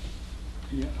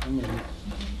 Yeah, I'm ready.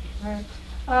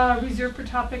 Alright, reserved for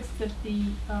topics that the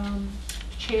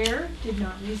chair did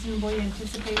not reasonably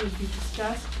anticipate would be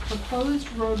discussed. Proposed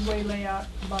roadway layout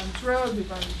for Barnes Road,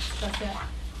 we've already discussed that.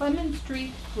 Clement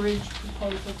Street Bridge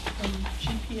proposal from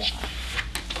GPI.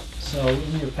 So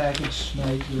in your package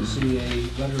tonight, you'll see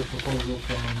a letter of proposal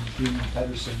from Green and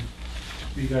Pedersen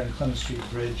regarding Clement Street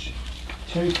Bridge.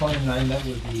 Terry Coyne and I met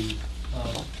with the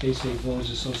Bay State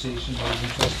Village Association that was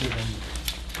interested in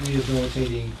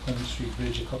rehabilitating Clement Street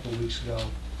Bridge a couple of weeks ago.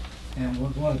 And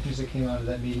one of the things that came out of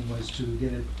that meeting was to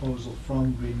get a proposal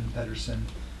from Green and Pedersen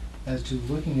as to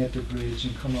looking at the bridge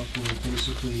and come up with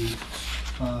basically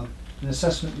an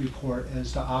assessment report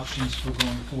as to options for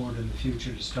going forward in the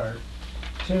future to start.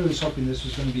 Terry was hoping this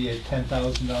was going to be a $10,000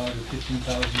 to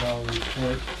 $15,000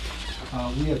 report.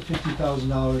 We have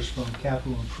 $50,000 from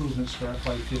capital improvements for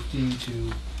FY15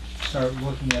 to start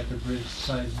looking at the bridge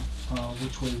side,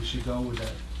 which way we should go with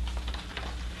it.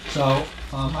 So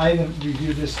I haven't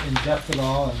reviewed this in depth at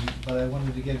all, but I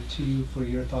wanted to get it to you for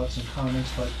your thoughts and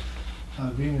comments. But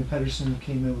Green and Pedersen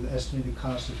came in with an estimated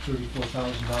cost of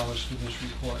 $34,000 for this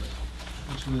report,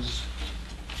 which was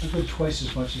a good twice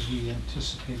as much as we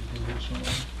anticipated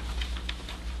originally.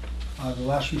 The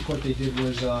last report they did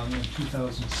was in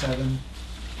 2007,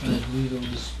 and I believe it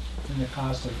was in the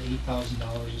cost of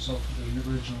 $8,000 or so for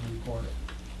the original report.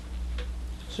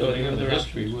 So they have a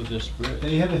history with this bridge.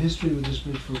 They have a history with this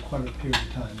bridge for quite a period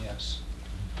of time, yes.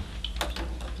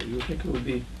 So you would think it would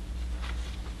be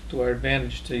to our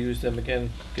advantage to use them again,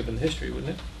 given the history, wouldn't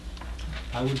it?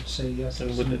 I would say yes, And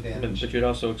it's an wouldn't it- advantage. But you'd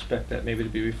also expect that maybe to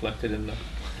be reflected in the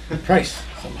price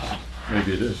somehow.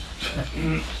 Maybe it is. That's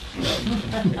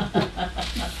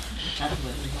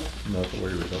what we hope. Not the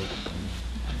way we hope.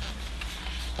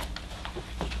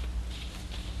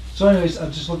 So anyways,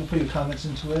 I'm just looking for your comments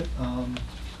into it.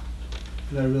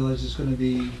 Because I realize it's going to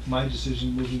be my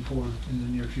decision moving forward in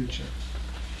the near future.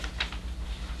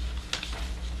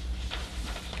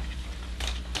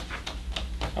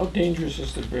 How dangerous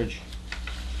is the bridge?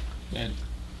 And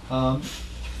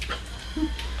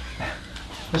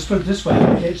Let's put it this way,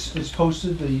 it's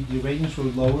posted, the ratings were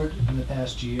lowered in the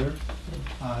past year.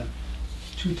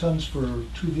 2 tons for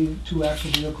two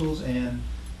axle vehicles and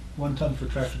 1 ton for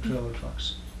tractor trailer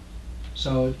trucks.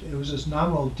 So it was this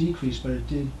nominal decrease, but it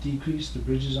did decrease. The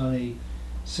bridge is on a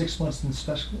 6-month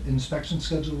inspection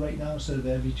schedule right now instead of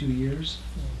every 2 years.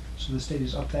 So the state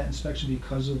has upped that inspection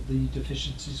because of the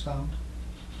deficiencies found.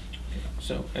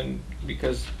 so, and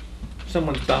because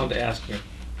someone's bound to ask you,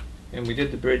 and we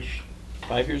did the bridge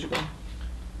 5 years ago?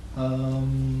 I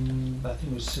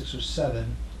think it was 6 or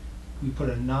 7. We put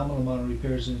a nominal amount of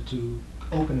repairs in to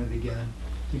open it again.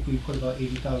 I think we put about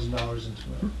 $80,000 into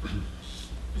it.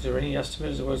 Is there any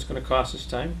estimate of what it's gonna cost us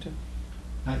time to?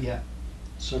 Not yet,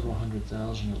 Several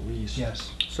 $100,000 at least.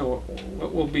 yes. So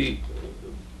what will be,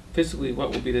 physically,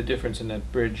 what will be the difference in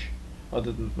that bridge,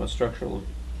 other than from a structural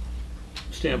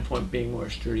standpoint being more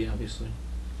sturdy, obviously?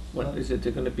 What, is it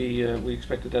gonna be, we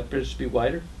expected that bridge to be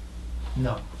wider?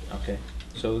 No, Okay,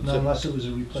 so. not unless it was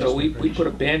a replacement So we bridge. put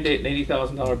a Band-Aid, an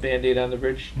 $80,000 Band-Aid on the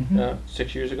bridge, Mhm.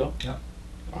 6 years ago? Yep.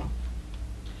 Wow.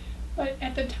 But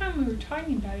at the time we were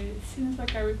talking about it, it seems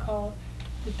like I recall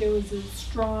that there was a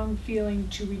strong feeling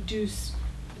to reduce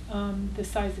the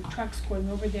size of trucks going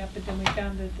over there, but then we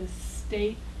found that the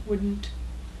state wouldn't,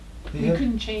 we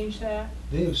couldn't change that.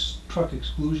 They have truck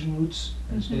exclusion routes,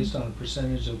 and it's Mhm. based on a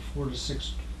percentage of 4 to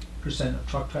 6% of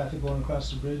truck traffic going across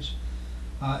the bridge.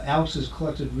 Alex has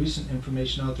collected recent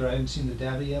information out there. I haven't seen the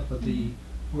data yet, but the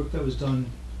work that was done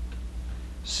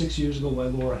 6 years ago by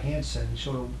Laura Hansen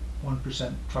showed a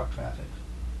 1% truck traffic.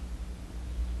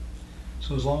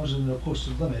 So as long as in the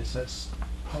posted limits, that's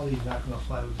probably not going to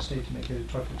fly with the state to make it a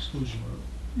truck exclusion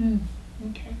route.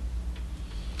 Okay.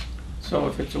 So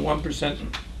if it's a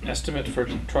 1% estimate for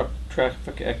truck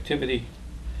traffic activity,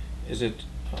 is it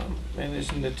And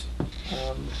isn't it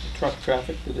truck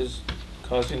traffic that is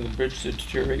causing the bridge to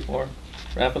deteriorate more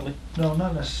rapidly? No,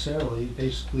 not necessarily.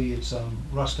 Basically, it's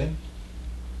rusting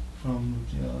from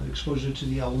exposure to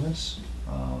the elements.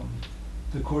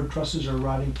 The cord trusses are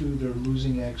rotting through. They're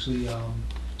losing actually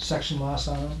section loss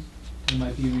on them. It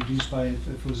might be reduced by, if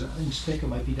it was an inch thick, it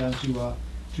might be down to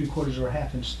 3/4 or a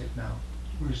half inch thick now,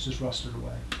 where it's just rusted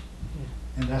away.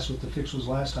 And that's what the fix was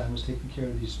last time, was taking care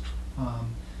of these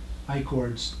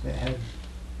I-cords that had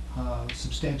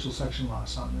substantial section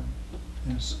loss on them.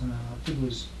 And I think it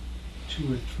was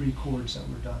 2 or 3 cords that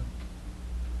were done.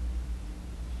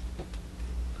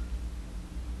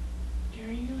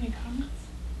 Gary, you have any comments?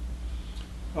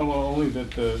 Oh, well, only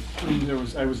that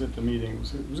I was at the meeting.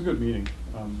 It was a good meeting.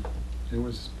 There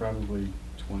was probably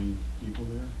 20 people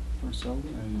there or so,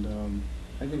 and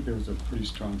I think there was a pretty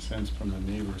strong sense from the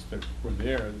neighbors that were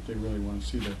there that they really want to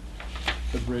see the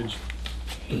bridge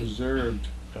preserved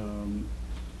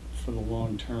for the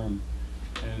long term,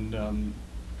 and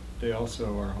they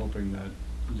also are hoping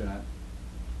that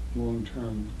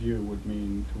long-term view would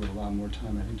mean it would allow more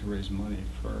time, I think, to raise money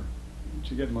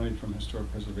to get money from historic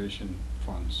preservation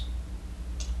funds.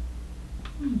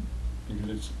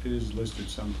 Because it is listed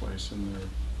someplace, and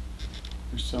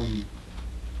there's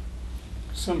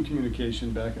some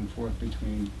communication back and forth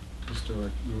between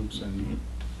historic groups and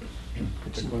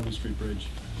the Columbia Street Bridge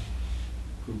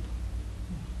group.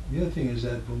 The other thing is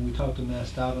that when we talked to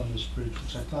MassDOT on this bridge,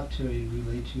 which I thought Terry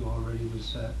relayed to you already,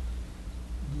 was that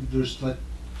there's like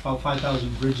about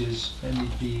 5,000 bridges that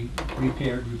need to be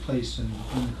repaired, replaced in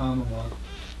the Commonwealth,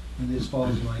 and this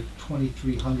falls in like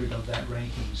 2,300 of that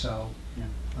ranking. So Yeah.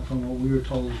 from what we were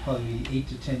told, it was probably 8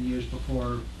 to 10 years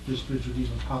before this bridge would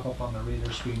even pop up on the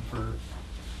radar screen for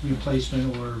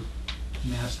replacement or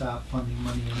MassDOT funding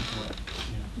money into it.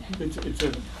 Yeah.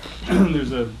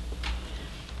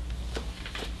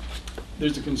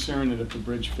 There's a concern that if the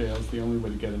bridge fails, the only way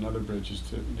to get another bridge is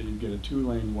that you get a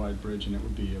 2-lane wide bridge, and it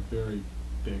would be a very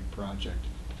big project.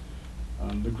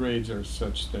 The grades are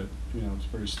such that it's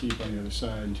very steep on the other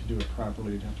side, and to do it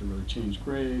properly, you'd have to really change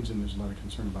grades, and there's a lot of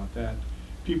concern about that.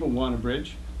 People want a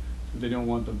bridge, but they don't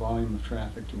want the volume of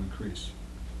traffic to increase.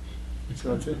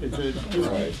 So so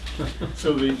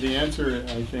the answer,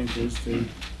 I think,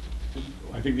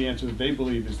 the answer that they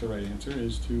believe is the right answer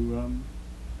is to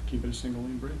keep it a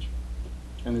single-lane bridge,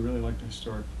 and they really like the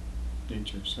historic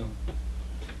nature. So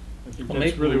I think Well,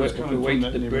 that's maybe really what's if we coming wait from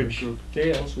till that the neighborhood bridge group.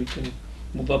 fails, we can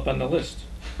move up on the list.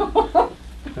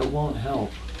 That won't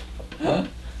help. Huh?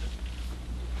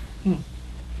 Really?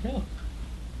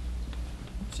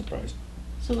 I'm surprised.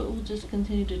 So it will just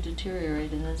continue to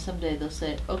deteriorate, and then someday they'll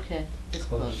say, okay, it's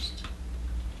closed.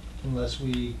 Unless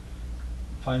we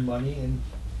find money and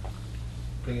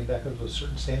bring it back up to a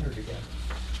certain standard again.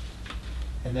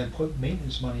 And then put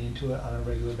maintenance money into it on a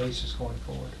regular basis going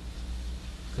forward.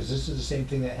 Because this is the same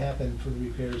thing that happened for the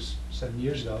repairs 7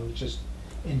 years ago, it's just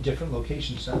in different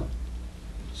locations now.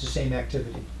 It's the same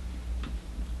activity.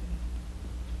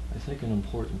 I think an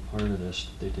important part of this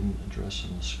that they didn't address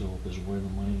in the scope is where the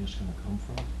money is going to come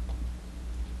from.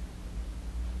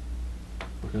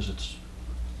 Because it's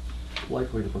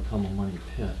likely to become a money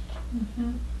pit.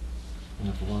 Mm-hmm. And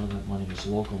if a lot of that money is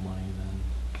local money, then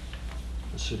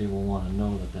the city will want to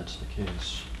know that that's the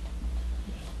case.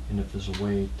 And if there's a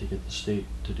way to get the state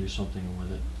to do something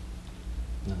with it,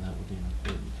 then that would be an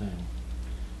important thing.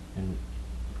 And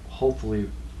hopefully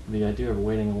the idea of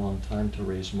waiting a long time to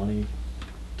raise money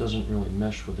doesn't really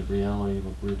mesh with the reality of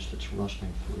a bridge that's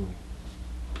rusting through.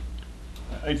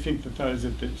 I think the thought is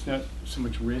that it's not so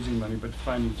much raising money, but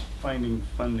finding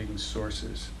funding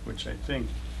sources, which I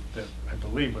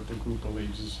believe what the group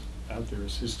believes is out there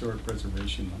is historic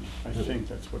preservation money. I think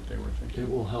that's what they were thinking. It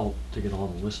will help to get all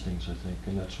the listings, I think,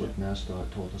 and that's what MassDOT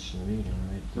told us in the meeting,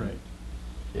 right? Right.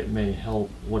 It may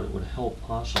help, what it would help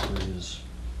possibly is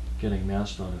getting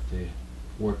MassDOT, if they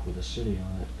work with the city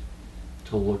on it,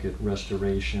 to look at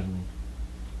restoration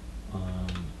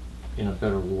in a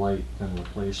better light than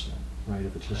replacement, right?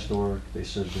 If it's historic, they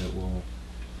said that we'll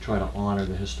try to honor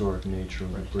the historic nature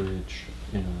of the bridge,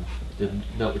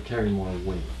 that would carry more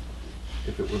weight.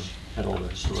 If it had all the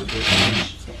historic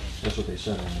issues, that's what they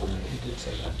said on the He did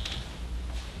say that.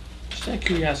 Just out of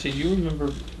curiosity, do you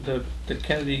remember the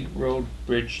Kennedy Road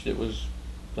Bridge that was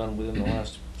done within the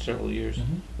last several years?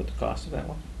 Mhm. What the cost of that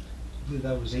one? I believe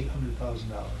that was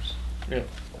 $800,000. Yeah.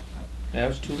 That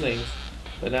was 2 lanes,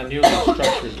 but not nearly as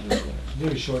structured as this one.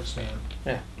 Very short span.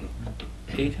 Yeah.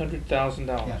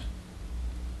 $800,000. Yeah.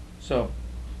 So,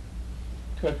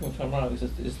 correct me if I'm wrong,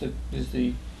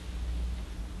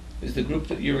 is the group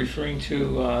that you're referring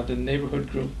to, the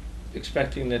neighborhood group,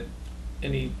 expecting that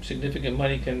any significant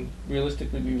money can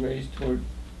realistically be raised toward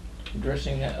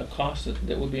addressing a cost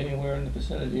that would be anywhere in the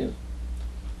vicinity of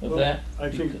Well, that? I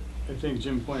think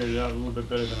Jim pointed it out a little bit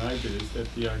better than I did, is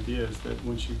that the idea is that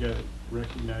once you get it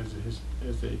recognized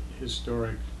as a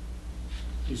historic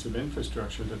piece of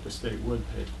infrastructure, that the state would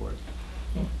pay for it.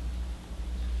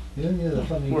 The only other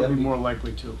funding Or that be we, more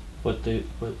likely to. But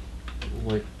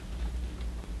like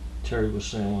Terry was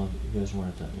saying, well, you guys weren't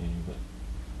at that meeting, but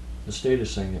the state is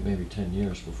saying it may be 10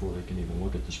 years before they can even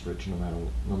look at this bridge, no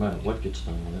matter what gets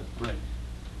done with it. Right.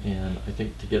 And I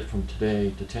think to get from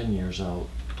today to 10 years out,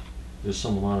 there's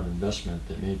some amount of investment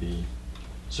that may be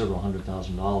several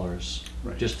 $100,000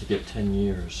 Right. just to get 10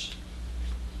 years.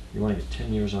 You want to get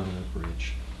 10 years out of that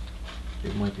bridge.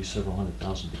 It might be several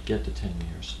 $100,000 to get to 10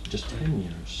 years, just 10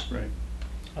 years. Right.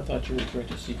 I thought you were referring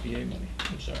to CPA money,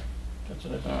 I'm sorry. That's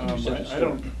what I thought. You said I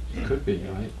don't, It could be,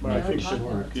 right? but I think,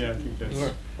 Sure. yeah, I think that's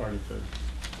Sure. part of the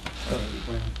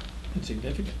plan.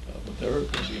 Insignificant, but they're going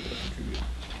to be able to contribute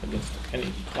against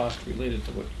any cost related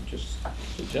to what you just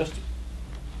suggested.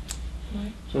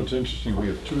 Right. So it's interesting, we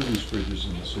have two of these bridges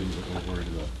in the city that we're worried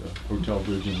about, the hotel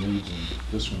bridge in Leeds and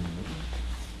this one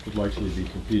that could likely be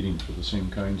competing for the same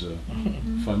kinds of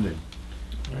Mhm. funding.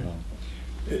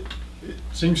 Right. It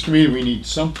seems to me we need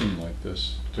something like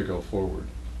this to go forward.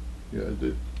 Yeah,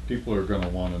 that people are gonna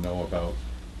wanna know about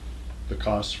the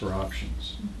costs for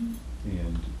options.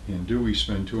 Mhm. And do we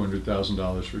spend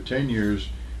 $200,000 for 10 years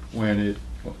when it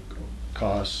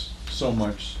costs so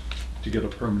much to get a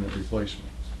permanent replacement?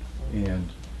 And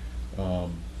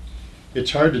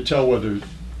it's hard to tell whether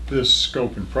this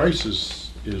scope and price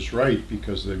is right,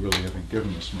 because they really haven't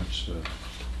given us much to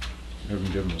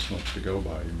go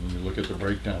by. I mean, you look at the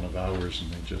breakdown of hours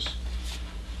and they just,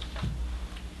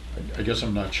 I guess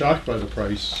I'm not shocked by the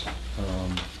price.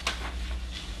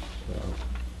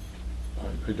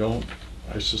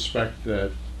 I suspect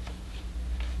that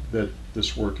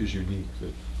this work is unique,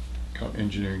 that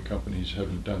engineering companies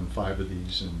haven't done 5 of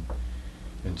these,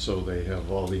 and so they have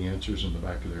all the answers in the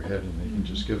back of their head and they can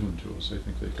just give them to us. I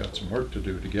think they've got some work to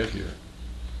do to get here.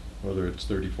 Whether it's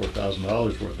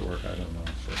 $34,000 worth of work, I don't know.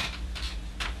 But,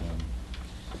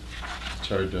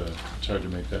 it's hard to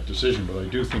make that decision, but I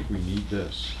do think we need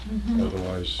this. Mhm.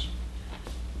 Otherwise,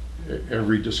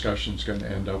 every discussion's going to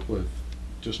end up with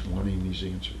just wanting these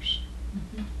answers.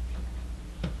 Mhm.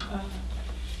 Right.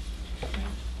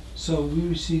 so we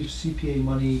received CPA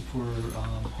money for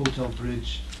Hotel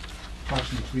Bridge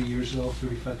approximately 3 years ago,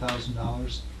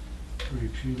 $35,000 for a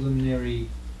preliminary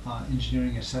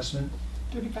engineering assessment,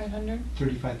 3,500,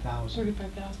 35,000.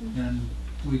 35,000. And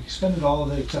we expended all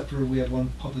of it except for we have one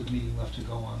public meeting left to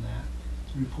go on that.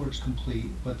 The report's complete,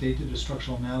 but they did a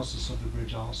structural analysis of the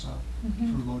bridge also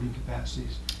Mhm. for loading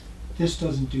capacities. This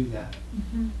doesn't do that.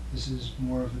 Mhm. This is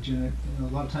more of a a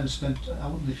lot of time spent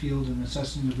out in the field and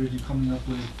assessing the bridge and coming up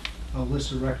with a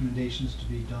list of recommendations to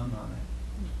be done on it.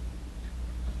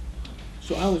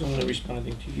 So I was only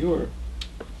responding to your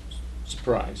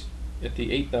surprise at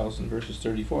the 8,000 versus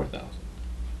 34,000,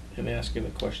 and asking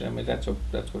the question. I mean, that's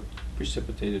what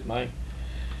precipitated my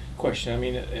question. I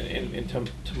mean, and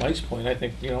to Mike's point, I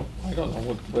think, I don't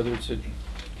know whether it's a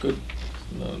good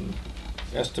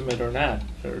estimate or not,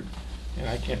 and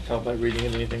I can't tell by reading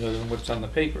anything other than what's on the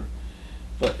paper.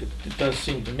 But it does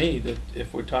seem to me that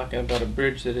if we're talking about a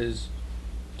bridge that is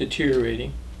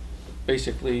deteriorating,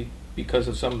 basically because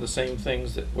of some of the same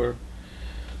things that were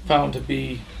found to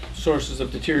be sources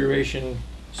of deterioration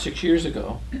 6 years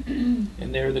ago,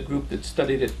 and they're the group that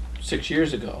studied it 6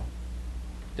 years ago,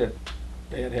 that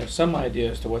they had to have some idea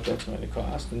as to what that's going to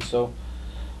cost. And so,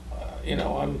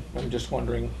 I'm just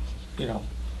wondering,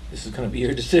 this is going to be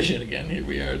your decision again. Here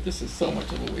we are. This is so much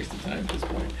of a waste of time at this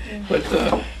point. But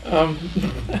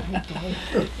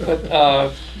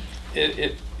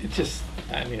it just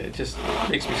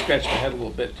makes me scratch my head a little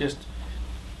bit, just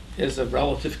as a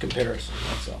relative comparison.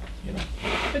 That's all.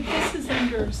 But this is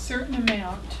under a certain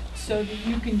amount, so that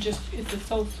you can just, it's a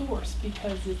sole source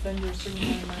because it's under a certain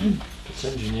amount of money. It's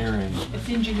engineering. It's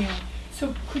engineering.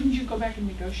 So couldn't you go back and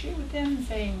negotiate with them,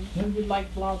 saying, we would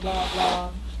like blah, blah, blah?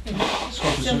 and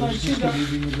Scope of similar services to can be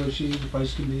the- renegotiated, the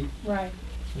price can be. Right.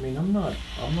 I mean, I'm not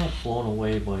blown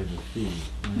away by the fee.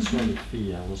 When I saw the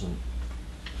fee, I wasn't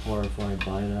horrified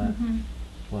by that. Mhm.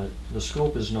 But the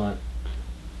scope is not,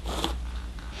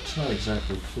 it's not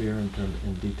exactly clear and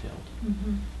detailed.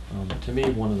 Mhm. To me,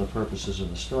 one of the purposes of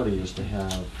the study is to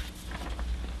have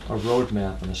a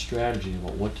roadmap and a strategy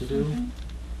about what to do. Mhm.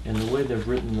 And the way they've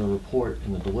written the report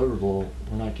and the deliverable,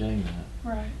 we're not getting that.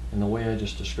 Right. And the way I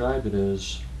just described it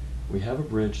is, we have a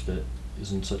bridge that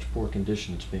is in such poor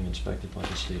condition, it's being inspected by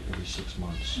the state every 6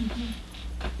 months.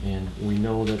 Mm-hmm. And we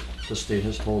know that the state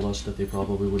has told us that they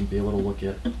probably wouldn't be able to look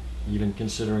at even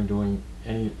considering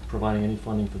providing any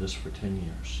funding for this for 10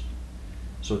 years.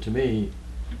 So to me,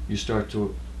 you start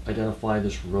to identify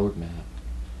this roadmap.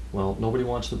 Well, nobody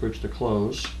wants the bridge to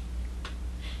close,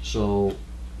 so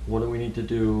what do we need to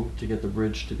do to get the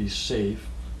bridge to be safe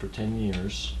for 10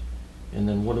 years? And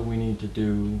then what do we need to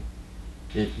do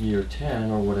at year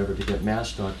 10 or whatever to get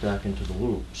MassDOT back into the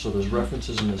loop? So there's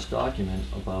references in this document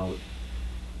about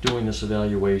doing this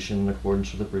evaluation in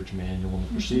accordance with the bridge manual and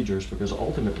the procedures, because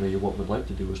ultimately what we'd like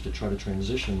to do is to try to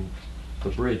transition the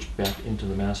bridge back into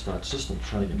the MassDOT system,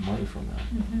 try to get money from that.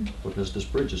 Mm-hmm. Because this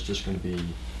bridge is just going to be,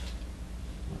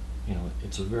 you know,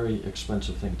 it's a very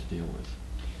expensive thing to deal with.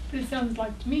 But it sounds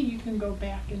like to me you can go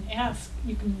back and ask,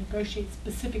 you can negotiate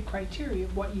specific criteria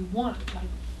of what you want,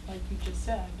 like you just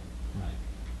said.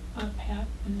 Right. Pat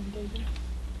and then David.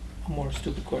 One more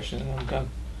stupid question and I'm done.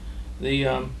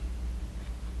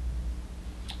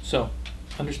 So,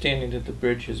 understanding that the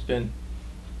bridge has been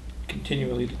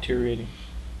continually deteriorating,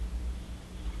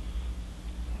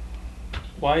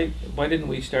 why didn't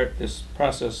we start this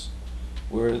process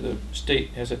where the state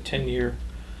has a 10-year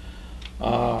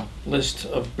list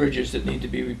of bridges that need to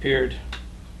be repaired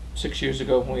 6 years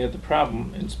ago when we had the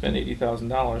problem, and spend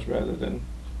 $80,000 rather than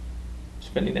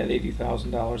spending that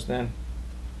 $80,000 then?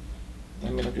 I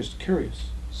mean, I'm just curious.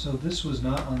 So this was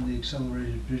not on the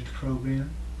accelerated bridge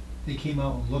program. They came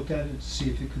out and looked at it to see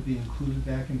if it could be included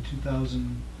back in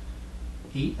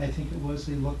 2008, I think it was,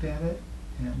 they looked at it,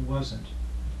 and it wasn't.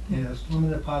 And it's a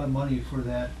limited pot of money for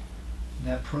that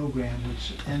program,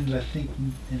 which ends, I think,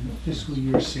 in fiscal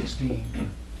year 16.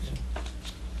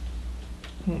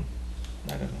 I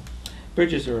don't know.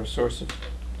 Bridges are a source of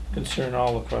concern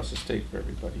all across the state for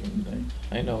everybody, and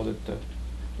I know that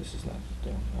this is not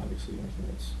obviously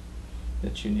anything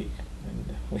that's unique,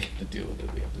 and we have to deal with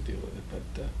it. We have to deal with it,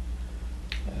 but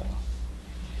I don't know.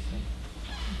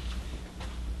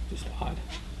 Just odd.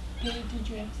 David, did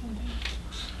you have something?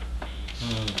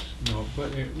 No,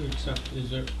 but except, is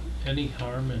there any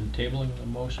harm in tabling the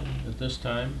motion at this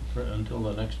time until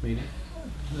the next meeting?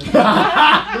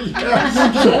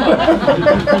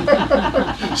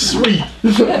 Sweet.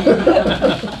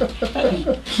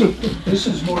 This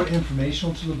is more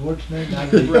informational to the board tonight,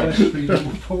 not a request for you to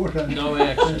move forward on. No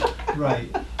action.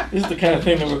 Right. This is the kind of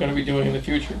thing that we're going to be doing in the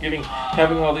future,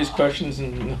 having all these questions,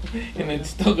 and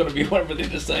it's still going to be whatever they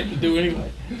decide to do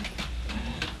anyway.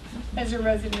 As a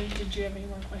resident, did you have any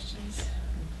more questions?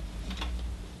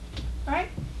 All right.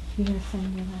 You're gonna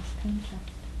sign your last contract.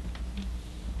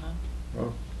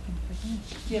 Oh, Don't forget.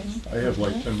 Yes. I have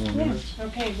like 10 more Yeah. minutes.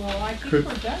 Okay, well, I think Could-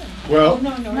 we're done. well- Oh,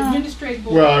 no, No. administrative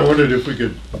board. Well, I wondered if we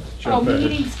could jump ahead.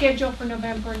 Meeting schedule for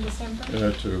November and December?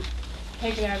 That too.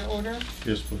 Take it out of order?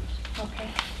 Yes, please. Okay.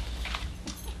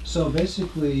 So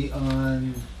basically,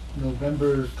 on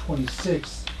November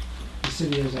 26th, the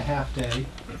city has a half day,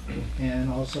 and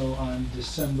also on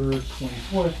December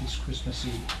 24th is Christmas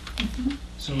Eve. Mhm.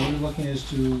 So we're looking as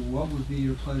to what would be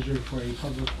your pleasure for a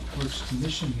Public Works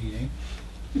Commission meeting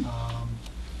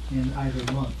in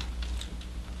either month.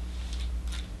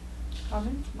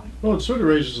 Comments, Mike? Well, it sort of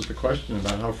raises the question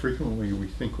about how frequently we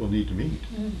think we'll need to meet,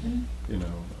 Mm-hmm. you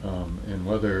know, and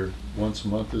whether once a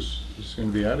month is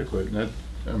going to be adequate. And that,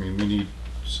 I mean, we need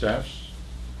staff's,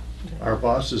 our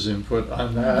boss's input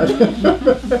on that.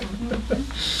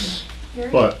 Gary?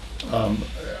 But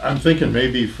I'm thinking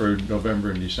maybe for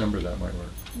November and December that might work.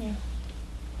 Yeah.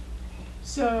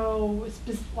 So,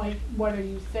 like, what are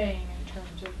you saying in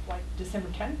terms of like December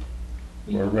 10th?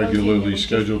 Are you Or proposing regularly that we just-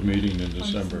 scheduled meeting in on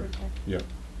December. 10th? Yep.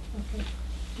 Okay.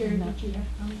 Gary, No. did you have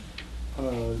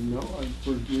comments? No,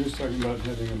 we're just talking about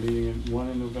having a meeting, one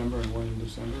in November and one in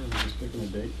December, and just picking a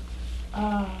date.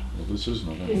 Well, this is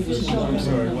November. This is I'm November.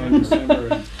 sorry, one in December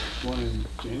and one in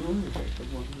January? Okay,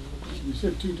 but you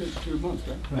said 2 months,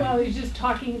 right? Right. Well, he's just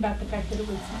talking about the fact that it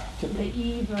was the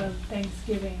eve of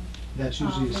Thanksgiving. That's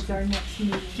usually. It's our next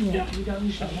meeting. Yeah. We don't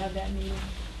usually have that meeting.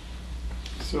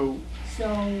 So,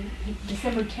 So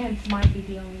December 10th might be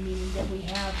the only meeting that we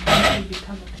have once we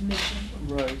become a commission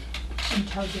right,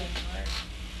 until January.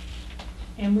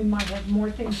 And we might have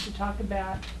more things to talk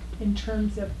about in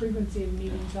terms of frequency of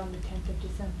meetings on the 10th of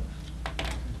December.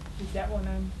 Is that what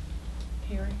I'm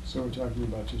hearing? so we're talking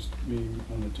about just meeting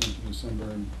on the 10th of December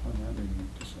and on that meeting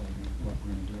deciding what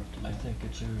we're going to do after I that. think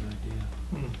it's a good idea.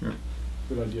 Yeah.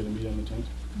 Good idea to meet on the 10th?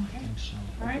 I Okay. think so.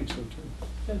 All I right. think so too.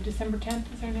 So December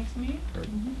 10th is our next meeting? Right.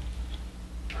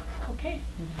 Okay.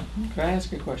 Can I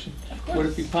ask a question? Of Would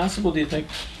it be course. possible, do you think,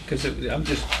 because I'm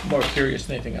just more curious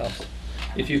than anything else,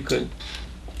 if you could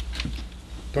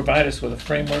provide us with a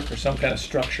framework or some kind of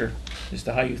structure as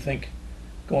to how you think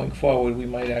going forward we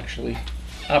might actually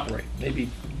operate. Maybe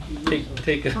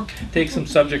take some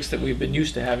subjects that we've been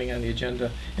used to having on the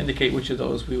agenda, indicate which of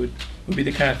those would be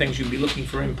the kind of things you'd be looking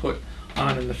for input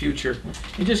on in the future,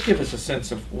 and just give us a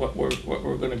sense of what we're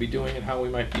going to be doing and how we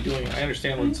might be doing it. I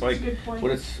understand what it's That's a like, good point.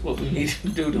 what we need to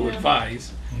do to Yeah.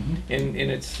 advise, Mhm.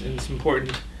 and it's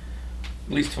important,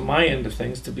 at least from my end of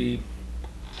things, to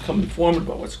become informed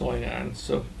about what's going on.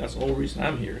 So that's the whole reason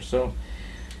I'm here. So,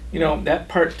 that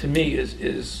part to me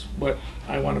is what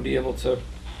I want to be able to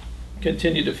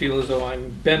continue to feel as though I'm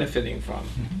benefiting from.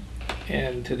 Mhm.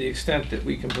 And to the extent that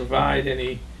we can provide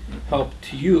any help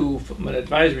to you from an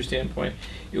advisory standpoint,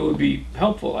 it would be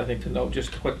helpful, I think, to know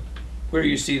just where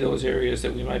you see those areas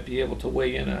that we might be able to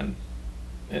weigh in on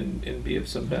and be of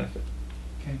some benefit.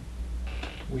 Okay.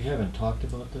 We haven't talked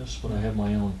about this, but I have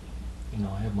my own,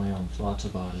 thoughts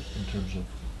about it in terms of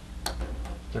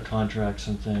the contracts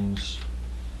and things.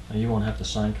 Now, you won't have to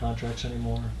sign contracts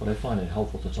anymore, but I find it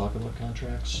helpful to talk about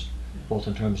contracts, both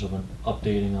in terms of an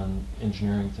updating on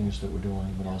engineering things that we're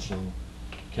doing, but also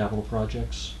capital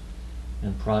projects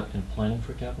and planning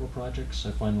for capital projects.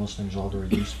 I find those things all very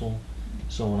useful.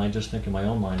 So when I just think in my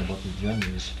own mind about the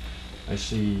agendas, I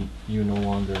see you no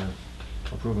longer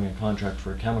approving a contract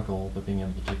for a chemical, but being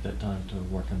able to take that time to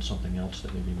work on something else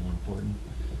that may be more important.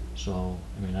 So,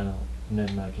 Ned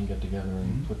and I can get together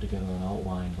and Mhm. put together an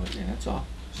outline, but Yeah, that's all.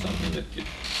 Something that,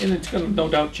 and it's going to no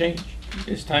doubt change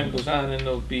as time goes on, and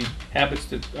there'll be habits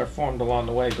that are formed along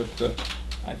the way, but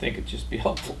I think it'd just be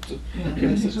helpful to. Yeah,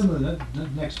 I think some of the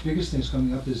next biggest things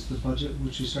coming up is the budget,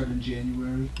 which we start in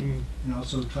January, Mm. and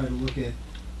also try to look at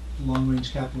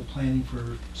long-range capital planning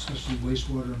for especially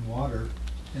wastewater and water,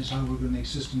 and how we're gonna make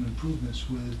system improvements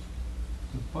with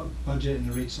the budget and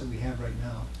the rates that we have right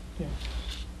now. Yeah.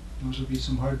 Those will be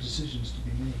some hard decisions to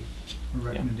be made, or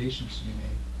recommendations to be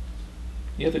made.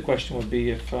 The other question would be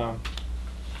if the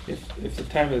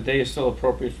time of the day is still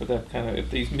appropriate for that kind of, if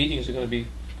these meetings are going to be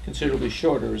considerably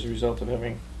shorter as a result of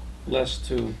having less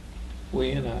to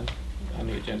weigh in on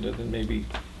the agenda, then maybe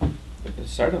we could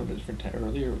start on a different time,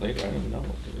 earlier or later. I don't know.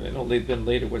 I know then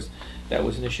later was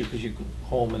an issue because you go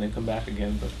home and then come back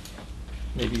again, but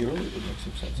maybe earlier would make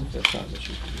some sense if that's not an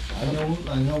issue. I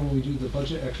know when we do the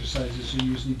budget exercises, they're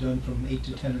usually done from 8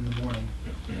 to 10 in the morning,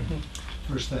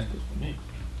 first thing. Good for me.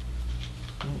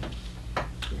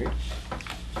 Great.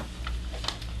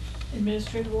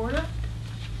 Administrative order?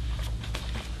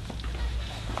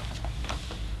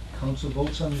 Council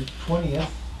votes on the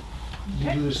 20th, you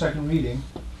Okay. do the second reading.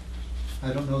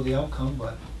 I don't know the outcome,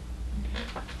 but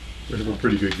We have a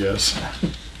pretty good guess.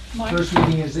 Mike? first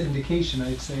reading is the indication,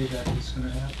 I'd say that it's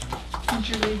gonna happen. Since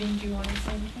you're reading, do you want to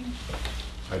say anything?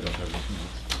 I don't have anything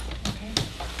else. Okay.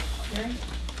 Gary?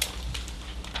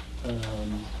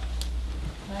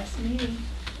 Last meeting.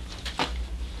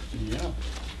 Yeah.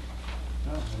 No, I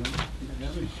don't think I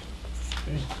have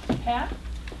any. Pat?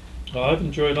 Well, I've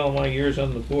enjoyed all my years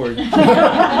on the board. Best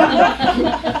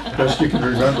you can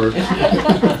remember.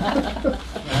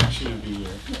 Action of the year.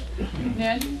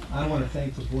 Ned? I wanna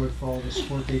thank the board for all the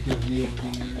support they give me over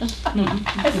the years.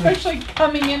 Especially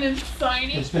coming in and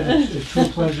signing. It's been a true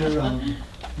pleasure.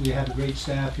 We have a great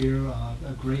staff here, a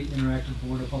great interactive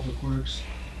board of public works.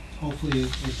 Hopefully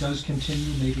it does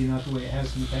continue, maybe not the way it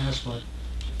has in the past, but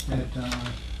that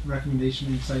recommendation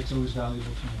insight's always valuable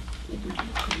to me.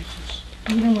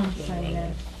 You don't want to sign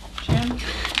that. Jim?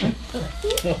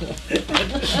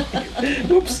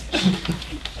 Oops.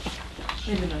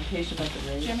 Maybe not patient about the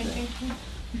raise. Jimmy, but- anything?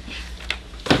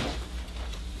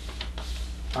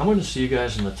 I'm going to see you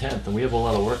guys on the 10th, and we have a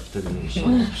lot of work to do. So,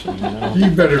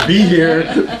 You better be here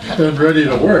and ready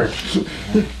to work. I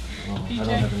don't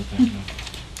have anything. No.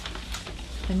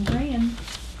 And Graham.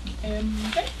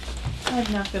 Okay.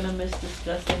 I'm not gonna miss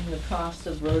discussing the cost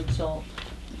of road salt.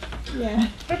 Yeah.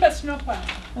 What about snowplow?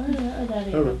 Or that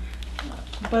Oh. even.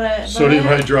 But Sodium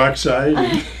I am- hydroxide.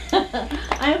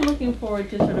 I am looking forward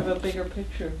to sort of a bigger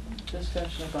picture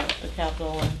discussion about the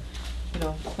capital and,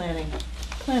 planning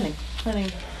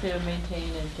to maintain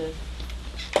and to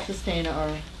sustain our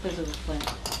physical plan.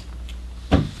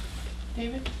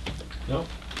 David? No?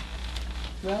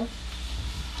 Ralph?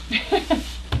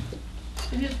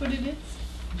 It is what it is.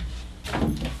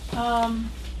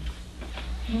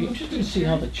 Be interesting to see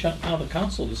how the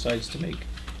council decides to make,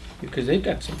 because they've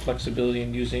got some flexibility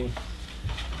in using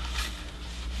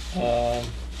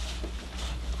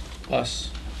us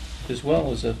as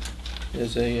well as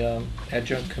a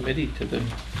adjunct committee to the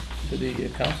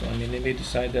council. I mean, they may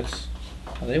decide that's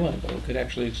how they want to go. It could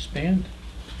actually expand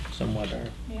somewhat our.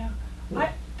 Yeah.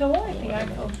 The only thing I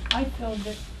feel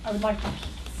that I would like to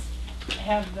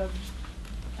have the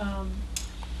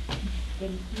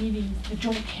meetings, the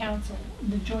joint council,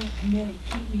 the joint committee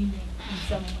keep meeting in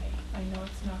some way. I know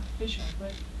it's not official,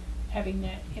 but having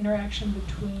that interaction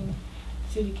between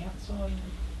city council and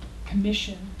the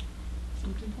commission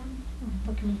seems important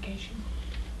for communication.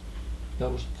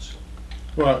 That was,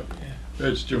 Well,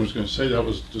 as Jim was gonna say, that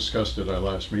was discussed at our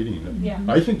last meeting. Yeah.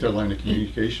 I think that line of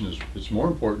communication is more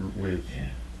important with yeah.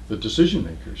 the decision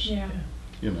makers. Yeah.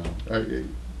 You know,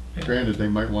 granted, they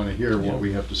might wanna hear what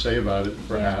we have to say about it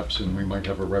perhaps, and we might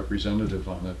have a representative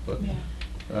on it, but, Yeah.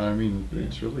 I mean,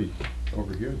 it's really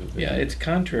over here that they. Yeah, it's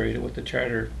contrary to what the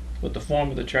charter, what the form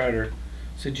of the charter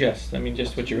suggests. I mean,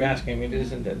 just what you're asking, I mean, it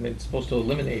isn't, I mean, it's supposed to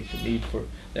eliminate the need for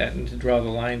that and to draw the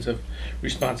lines of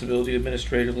responsibility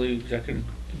administratively, executive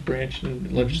branch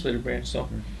and legislative branch, so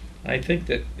I think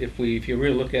that if you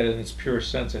really look at it in its pure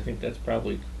sense, I think that's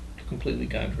probably completely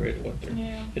contrary to what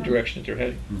Yeah. the direction that they're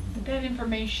heading. Mhm. That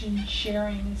information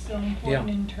sharing is so important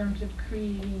in terms of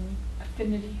creating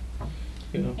affinity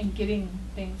You know, and getting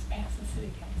things past the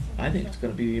city council. I think So- it's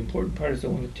gonna be the important part is the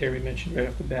one that Terry mentioned right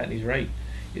off the bat, and he's right,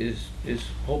 is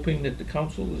hoping that the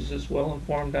council is as well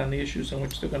informed on the issues on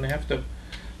which they're gonna have to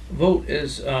vote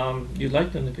as you'd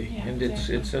like them to be. Yeah, And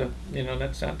it's a, you know,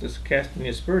 that's not just casting the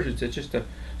aspersions, it's just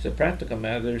it's a practical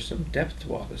matter. There's some depth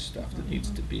to all this stuff that needs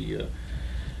to be, you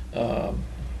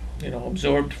know,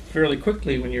 absorbed fairly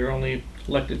quickly when you're only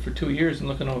elected for 2 years and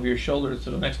looking over your shoulder to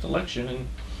the next election, and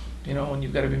you know, when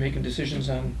you've got to be making decisions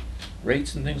on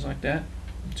rates and things like that.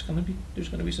 There's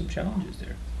gonna be some challenges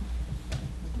there.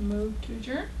 Move to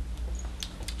adjourn?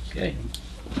 Okay.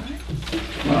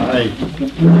 Aye.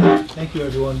 Thank you,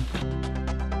 everyone.